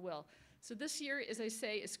political will. So this year, as I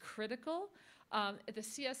say, is critical. At the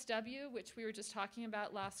CSW, which we were just talking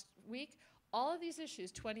about last week, all of these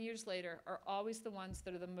issues 20 years later are always the ones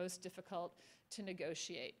that are the most difficult to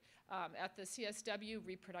negotiate. At the CSW,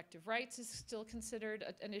 reproductive rights is still considered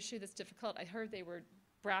an issue that's difficult. I heard they were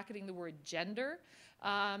bracketing the word gender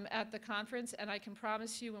at the conference, and I can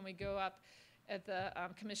promise you when we go up at the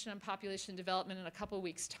Commission on Population Development in a couple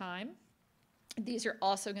weeks' time, these are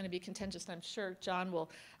also going to be contentious, and I'm sure John will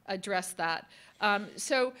address that.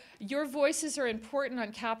 So your voices are important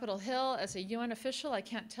on Capitol Hill. As a UN official, I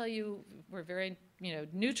can't tell you, we're very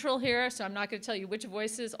neutral here, so I'm not going to tell you which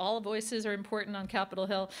voices. All voices are important on Capitol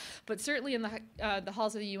Hill, but certainly in the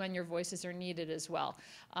halls of the UN, your voices are needed as well.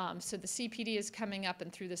 So the CPD is coming up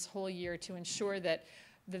and through this whole year to ensure that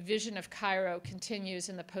the vision of Cairo continues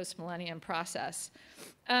in the post-millennium process.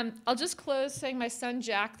 I'll just close saying my son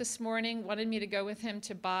Jack this morning wanted me to go with him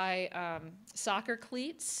to buy soccer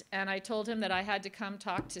cleats, and I told him that I had to come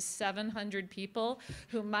talk to 700 people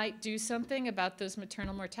who might do something about those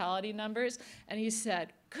maternal mortality numbers, and he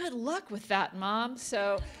said, "Good luck with that, Mom."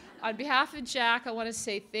 So on behalf of Jack, I want to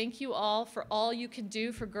say thank you all for all you can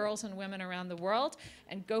do for girls and women around the world,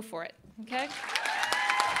 and go for it, okay?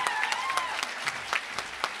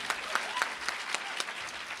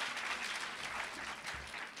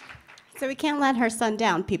 So we can't let her son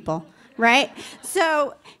down, people. right?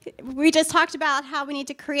 So we just talked about how we need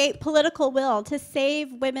to create political will to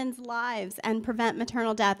save women's lives and prevent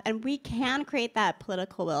maternal death, and we can create that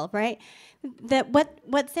political will, right? That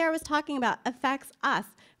what Sarah was talking about affects us,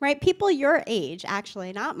 right? People your age,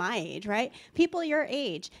 actually, not my age, right? People your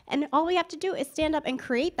age. And all we have to do is stand up and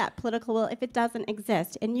create that political will if it doesn't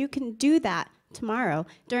exist. And you can do that tomorrow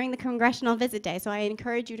during the Congressional Visit Day. So I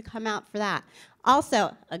encourage you to come out for that.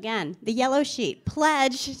 Also, again, the yellow sheet,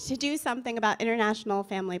 pledge to do something about international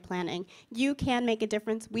family planning. You can make a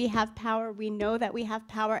difference. We have power. We know that we have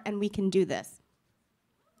power, and we can do this.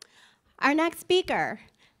 Our next speaker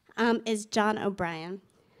is John O'Brien.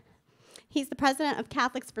 He's the president of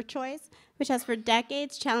Catholics for Choice, which has for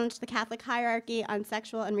decades challenged the Catholic hierarchy on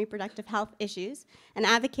sexual and reproductive health issues and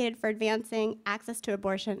advocated for advancing access to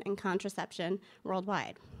abortion and contraception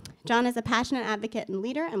worldwide. John is a passionate advocate and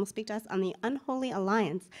leader and will speak to us on the Unholy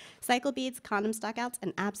Alliance, cycle beads, condom stockouts,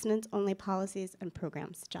 and abstinence-only policies and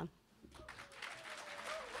programs. John.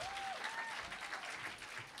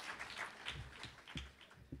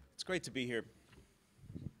 It's great to be here.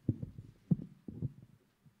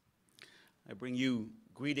 I bring you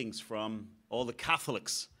greetings from all the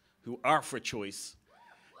Catholics who are for choice.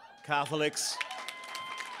 Catholics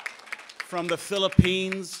from the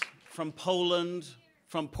Philippines, from Poland,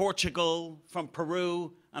 from Portugal, from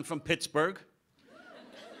Peru, and from Pittsburgh.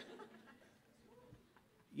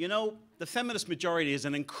 You know, the Feminist Majority is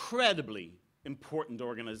an incredibly important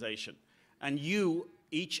organization, and you,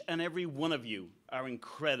 each and every one of you, are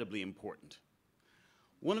incredibly important.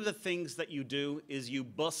 One of the things that you do is you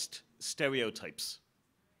bust stereotypes,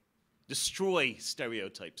 destroy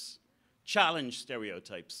stereotypes, challenge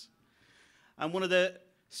stereotypes. And one of the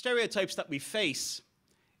stereotypes that we face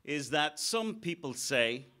is that some people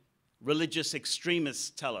say, religious extremists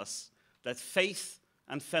tell us, that faith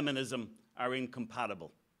and feminism are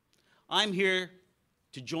incompatible. I'm here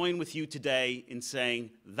to join with you today in saying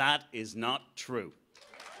that is not true.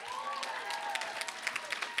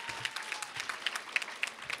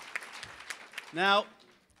 Now,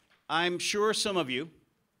 I'm sure some of you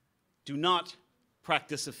do not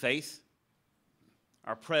practice a faith,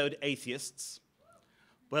 are proud atheists,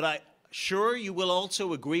 but I'm sure you will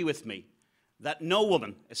also agree with me that no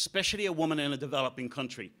woman, especially a woman in a developing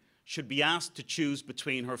country, should be asked to choose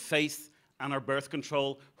between her faith and her birth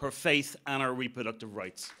control, her faith and her reproductive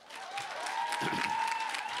rights.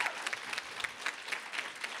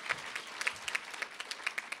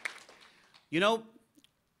 You know,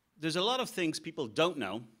 there's a lot of things people don't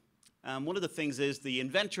know. One of the things is the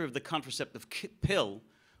inventor of the contraceptive pill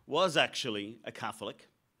was actually a Catholic.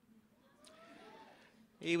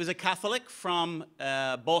 He was a Catholic from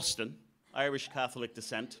Boston, Irish Catholic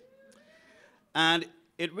descent. And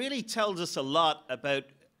it really tells us a lot about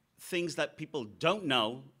things that people don't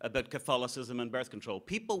know about Catholicism and birth control.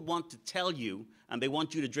 People want to tell you, and they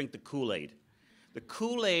want you to drink the Kool-Aid. The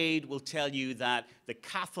Kool-Aid will tell you that the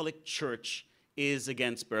Catholic Church is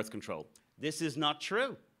against birth control. This is not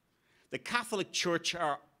true. The Catholic Church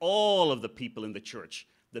are all of the people in the church,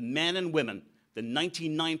 the men and women, the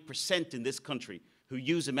 99% in this country who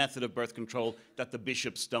use a method of birth control that the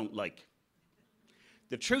bishops don't like.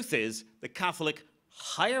 The truth is, the Catholic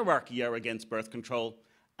hierarchy are against birth control,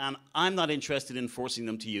 and I'm not interested in forcing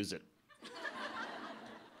them to use it.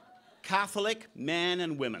 Catholic men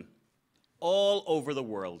and women all over the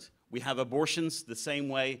world, we have abortions the same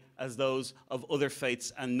way as those of other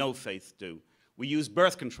faiths and no faith do. We use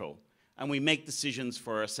birth control, and we make decisions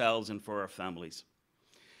for ourselves and for our families.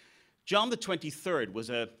 John the 23rd was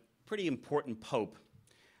a pretty important pope,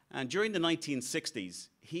 and during the 1960s,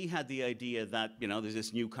 he had the idea that, you know, there's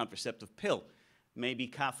this new contraceptive pill. Maybe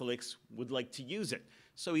Catholics would like to use it.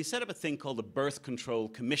 So he set up a thing called the Birth Control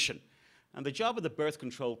Commission. And the job of the Birth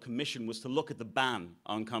Control Commission was to look at the ban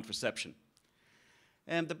on contraception.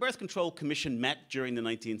 And the Birth Control Commission met during the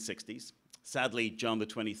 1960s. Sadly, John the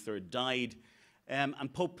 23rd died, and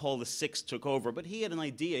Pope Paul VI took over. But he had an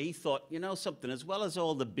idea. He thought, you know something, as well as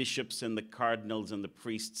all the bishops and the cardinals and the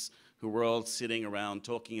priests who were all sitting around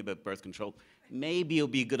talking about birth control, maybe it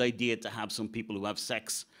would be a good idea to have some people who have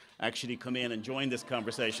sex actually come in and join this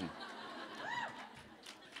conversation.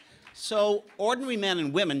 So ordinary men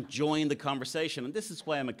and women joined the conversation, and this is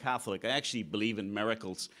why I'm a Catholic. I actually believe in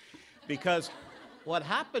miracles, because what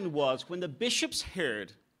happened was when the bishops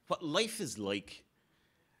heard what life is like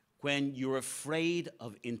when you're afraid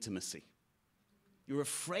of intimacy, you're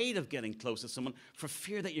afraid of getting close to someone for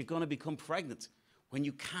fear that you're going to become pregnant when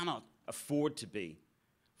you cannot afford to be,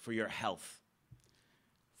 for your health,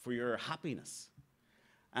 for your happiness.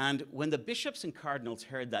 And when the bishops and cardinals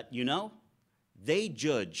heard that, you know, they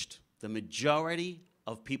judged the majority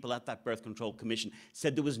of people at that birth control commission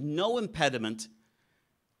said there was no impediment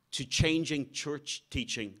to changing church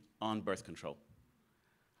teaching on birth control.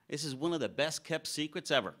 This is one of the best kept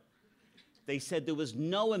secrets ever. They said there was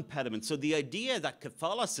no impediment. So the idea that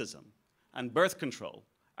Catholicism and birth control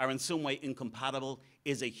are in some way incompatible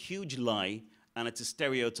is a huge lie, and it's a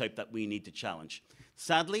stereotype that we need to challenge.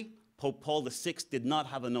 Sadly, Pope Paul VI did not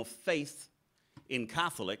have enough faith in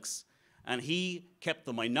Catholics, and he kept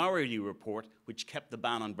the Minority Report, which kept the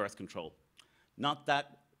ban on birth control. Not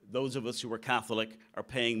that those of us who are Catholic are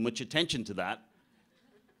paying much attention to that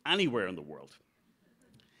anywhere in the world.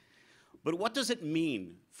 But what does it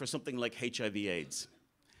mean for something like HIV/AIDS?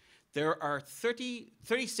 There are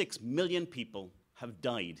 36 million people have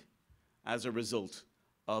died as a result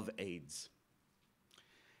of AIDS.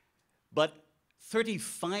 But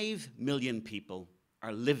 35 million people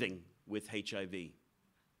are living with HIV.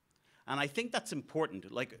 And I think that's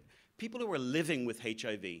important. Like, people who are living with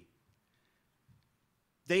HIV,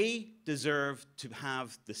 they deserve to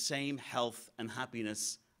have the same health and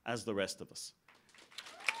happiness as the rest of us.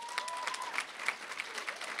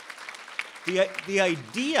 The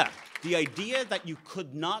idea that you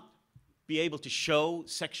could not be able to show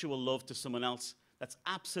sexual love to someone else, that's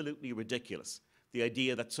absolutely ridiculous. The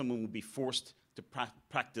idea that someone would be forced to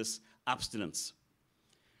practice abstinence.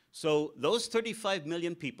 So those 35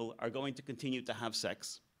 million people are going to continue to have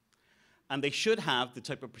sex, and they should have the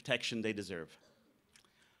type of protection they deserve.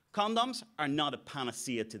 Condoms are not a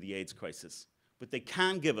panacea to the AIDS crisis, but they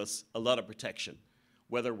can give us a lot of protection.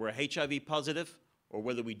 Whether we're HIV positive or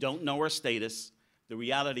whether we don't know our status, the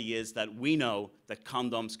reality is that we know that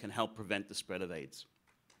condoms can help prevent the spread of AIDS.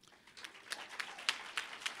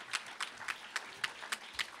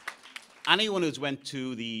 Anyone who's went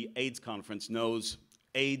to the AIDS conference knows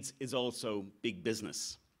AIDS is also big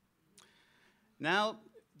business. Now,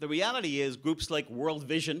 the reality is groups like World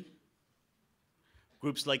Vision,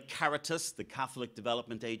 groups like Caritas, the Catholic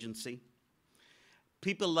Development Agency,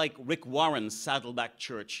 people like Rick Warren's Saddleback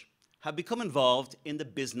Church have become involved in the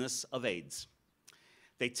business of AIDS.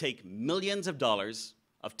 They take millions of dollars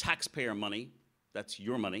of taxpayer money, that's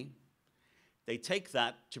your money, they take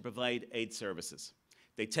that to provide AIDS services.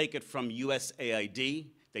 They take it from USAID,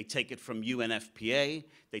 they take it from UNFPA,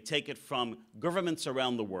 they take it from governments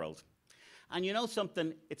around the world. And you know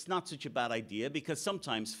something, it's not such a bad idea because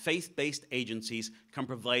sometimes faith-based agencies can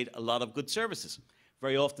provide a lot of good services.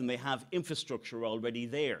 Very often they have infrastructure already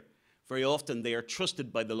there. Very often they are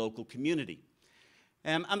trusted by the local community.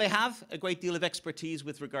 And they have a great deal of expertise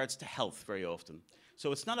with regards to health very often.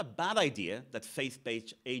 So it's not a bad idea that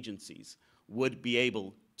faith-based agencies would be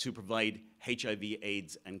able to provide HIV,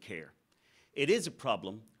 AIDS, and care. It is a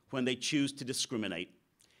problem when they choose to discriminate.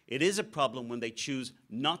 It is a problem when they choose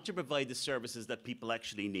not to provide the services that people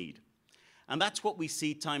actually need. And that's what we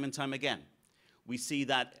see time and time again. We see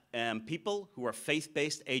that people who are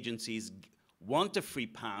faith-based agencies want a free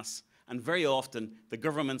pass, and very often the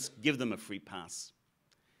governments give them a free pass.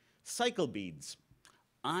 Cycle beads.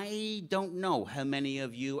 I don't know how many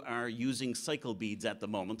of you are using cycle beads at the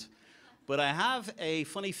moment, but I have a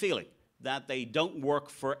funny feeling that they don't work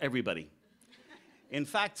for everybody. In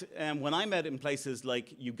fact, when I'm out in places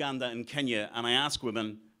like Uganda and Kenya and I ask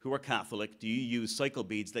women who are Catholic, do you use cycle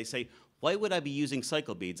beads? They say, why would I be using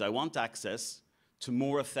cycle beads? I want access to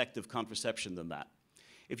more effective contraception than that.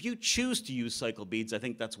 If you choose to use cycle beads, I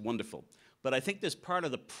think that's wonderful. But I think there's part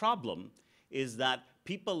of the problem is that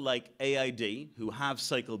people like AID, who have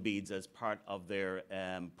cycle beads as part of their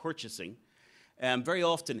purchasing, very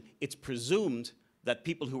often it's presumed that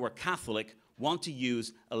people who are Catholic want to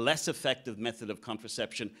use a less effective method of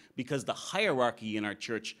contraception because the hierarchy in our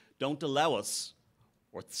church don't allow us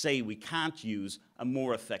or say we can't use a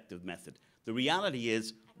more effective method. The reality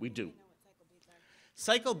is we do.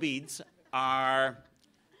 Cycle beads are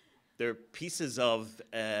they're pieces of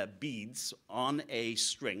beads on a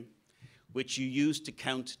string which you use to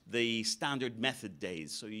count the standard method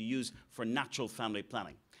days, so you use for natural family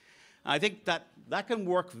planning. I think that that can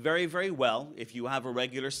work very, very well if you have a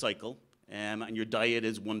regular cycle and your diet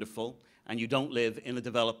is wonderful and you don't live in a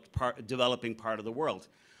developing part of the world.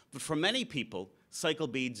 But for many people, cycle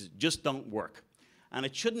beads just don't work. And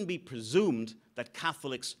it shouldn't be presumed that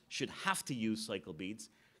Catholics should have to use cycle beads.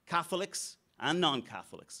 Catholics and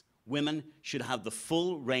non-Catholics, women should have the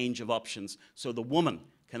full range of options so the woman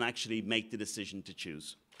can actually make the decision to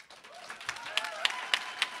choose.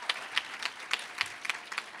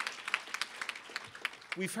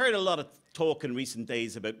 We've heard a lot of talk in recent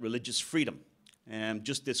days about religious freedom.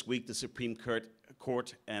 Just this week, the Supreme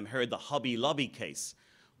Court heard the Hobby Lobby case,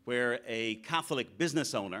 where a Catholic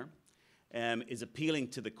business owner is appealing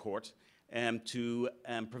to the court to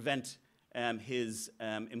prevent his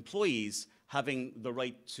employees having the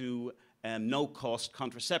right to no-cost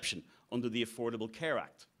contraception under the Affordable Care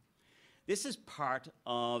Act. This is part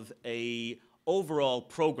of an overall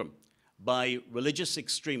program by religious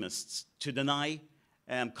extremists to deny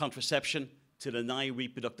contraception, to deny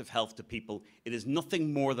reproductive health to people. It is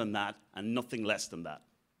nothing more than that and nothing less than that.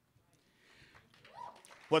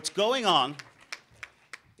 What's going on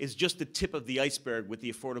is just the tip of the iceberg with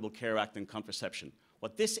the Affordable Care Act and contraception.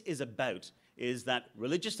 What this is about is that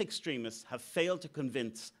religious extremists have failed to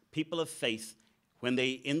convince people of faith when they,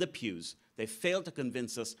 in the pews, they failed to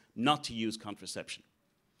convince us not to use contraception.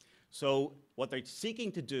 So what they're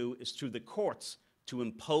seeking to do is through the courts to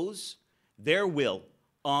impose their will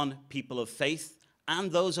on people of faith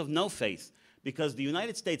and those of no faith, because the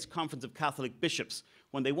United States Conference of Catholic Bishops,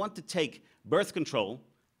 when they want to take birth control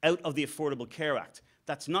out of the Affordable Care Act,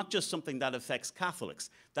 that's not just something that affects Catholics.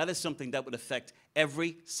 That is something that would affect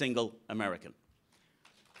every single American.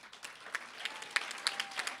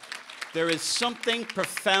 There is something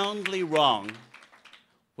profoundly wrong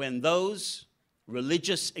when those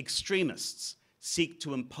religious extremists seek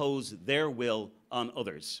to impose their will on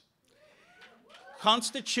others.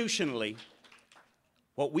 Constitutionally,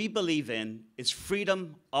 what we believe in is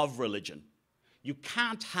freedom of religion. You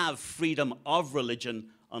can't have freedom of religion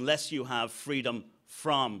unless you have freedom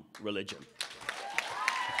from religion.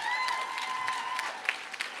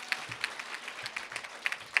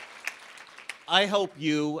 I hope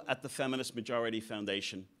you at the Feminist Majority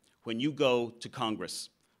Foundation, when you go to Congress,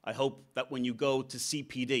 I hope that when you go to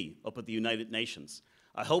CPD up at the United Nations,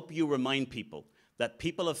 I hope you remind people that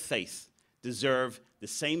people of faith deserve the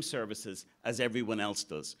same services as everyone else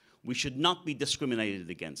does. We should not be discriminated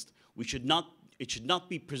against. It should not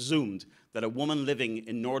be presumed that a woman living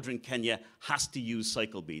in northern Kenya has to use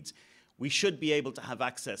cycle beads. We should be able to have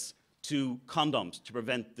access to condoms to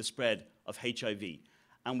prevent the spread of HIV.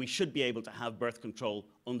 And we should be able to have birth control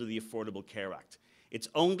under the Affordable Care Act. It's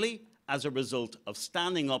only as a result of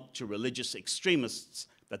standing up to religious extremists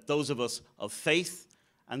that those of us of faith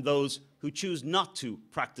and those who choose not to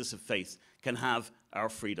practice a faith can have our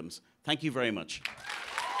freedoms. Thank you very much.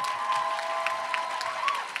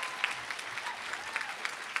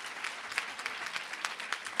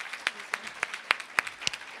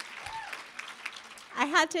 I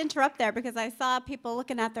had to interrupt there because I saw people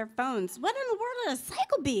looking at their phones. What in the world are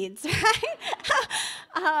cycle beads, right?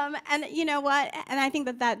 And you know what? And I think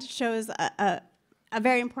that that shows a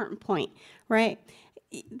very important point, right?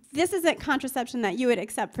 This isn't contraception that you would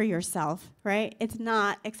accept for yourself, right? It's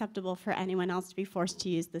not acceptable for anyone else to be forced to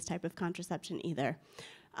use this type of contraception either.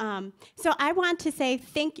 So I want to say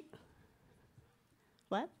thank you.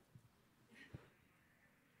 What?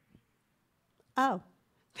 Oh.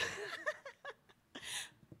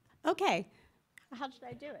 Okay. How should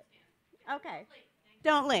I do it? Okay.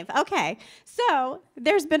 Don't leave. Okay. So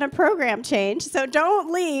there's been a program change, so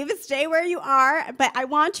don't leave. Stay where you are. But I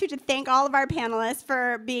want you to thank all of our panelists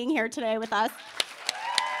for being here today with us.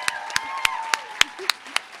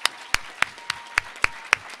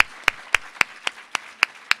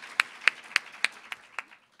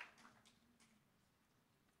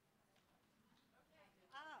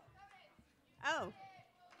 Oh.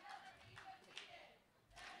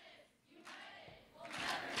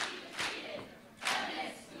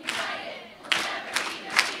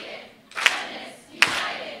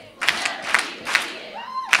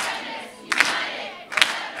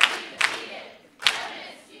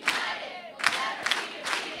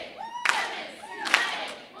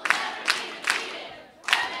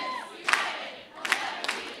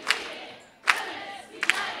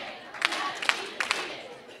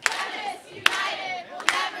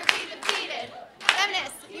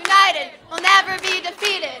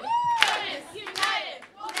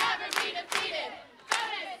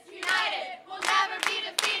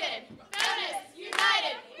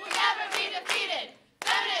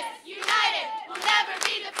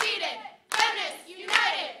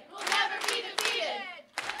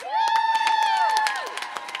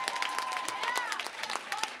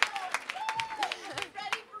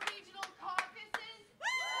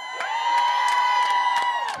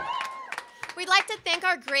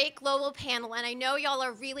 Our great global panel, and I know y'all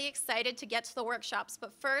are really excited to get to the workshops,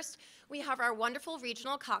 but first we have our wonderful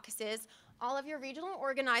regional caucuses. All of your regional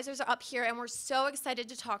organizers are up here, and we're so excited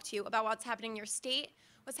to talk to you about what's happening in your state,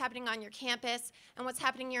 what's happening on your campus, and what's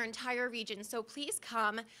happening in your entire region. So please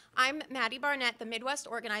come. I'm Maddie Barnett, the Midwest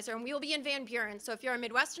organizer, and we will be in Van Buren. So if you're a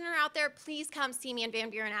Midwesterner out there, please come see me in Van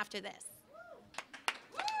Buren after this.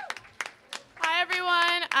 Hi Hi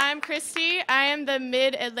everyone, I'm Christy. I am the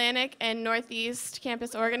Mid-Atlantic and Northeast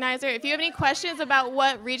campus organizer. If you have any questions about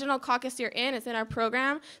what regional caucus you're in, it's in our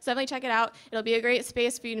program, so definitely check it out. It'll be a great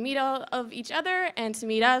space for you to meet all of each other and to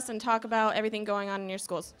meet us and talk about everything going on in your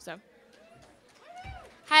schools. So.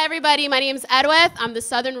 Hi everybody, my name's Edwith. I'm the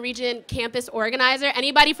Southern Region campus organizer.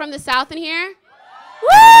 Anybody from the South in here?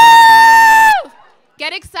 Woo!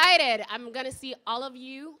 Get excited. I'm gonna see all of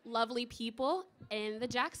you lovely people in the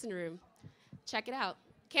Jackson room. Check it out.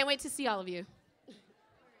 Can't wait to see all of you.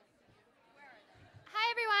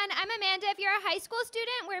 Hi everyone, I'm Amanda. If you're a high school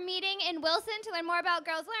student, we're meeting in Wilson to learn more about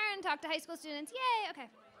Girls Learn, talk to high school students. Yay, okay.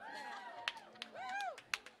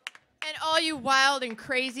 And all you wild and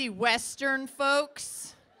crazy Western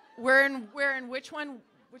folks, we're in which one?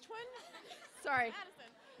 Which one? Sorry.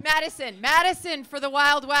 Madison for the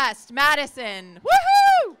Wild West. Madison. Woohoo!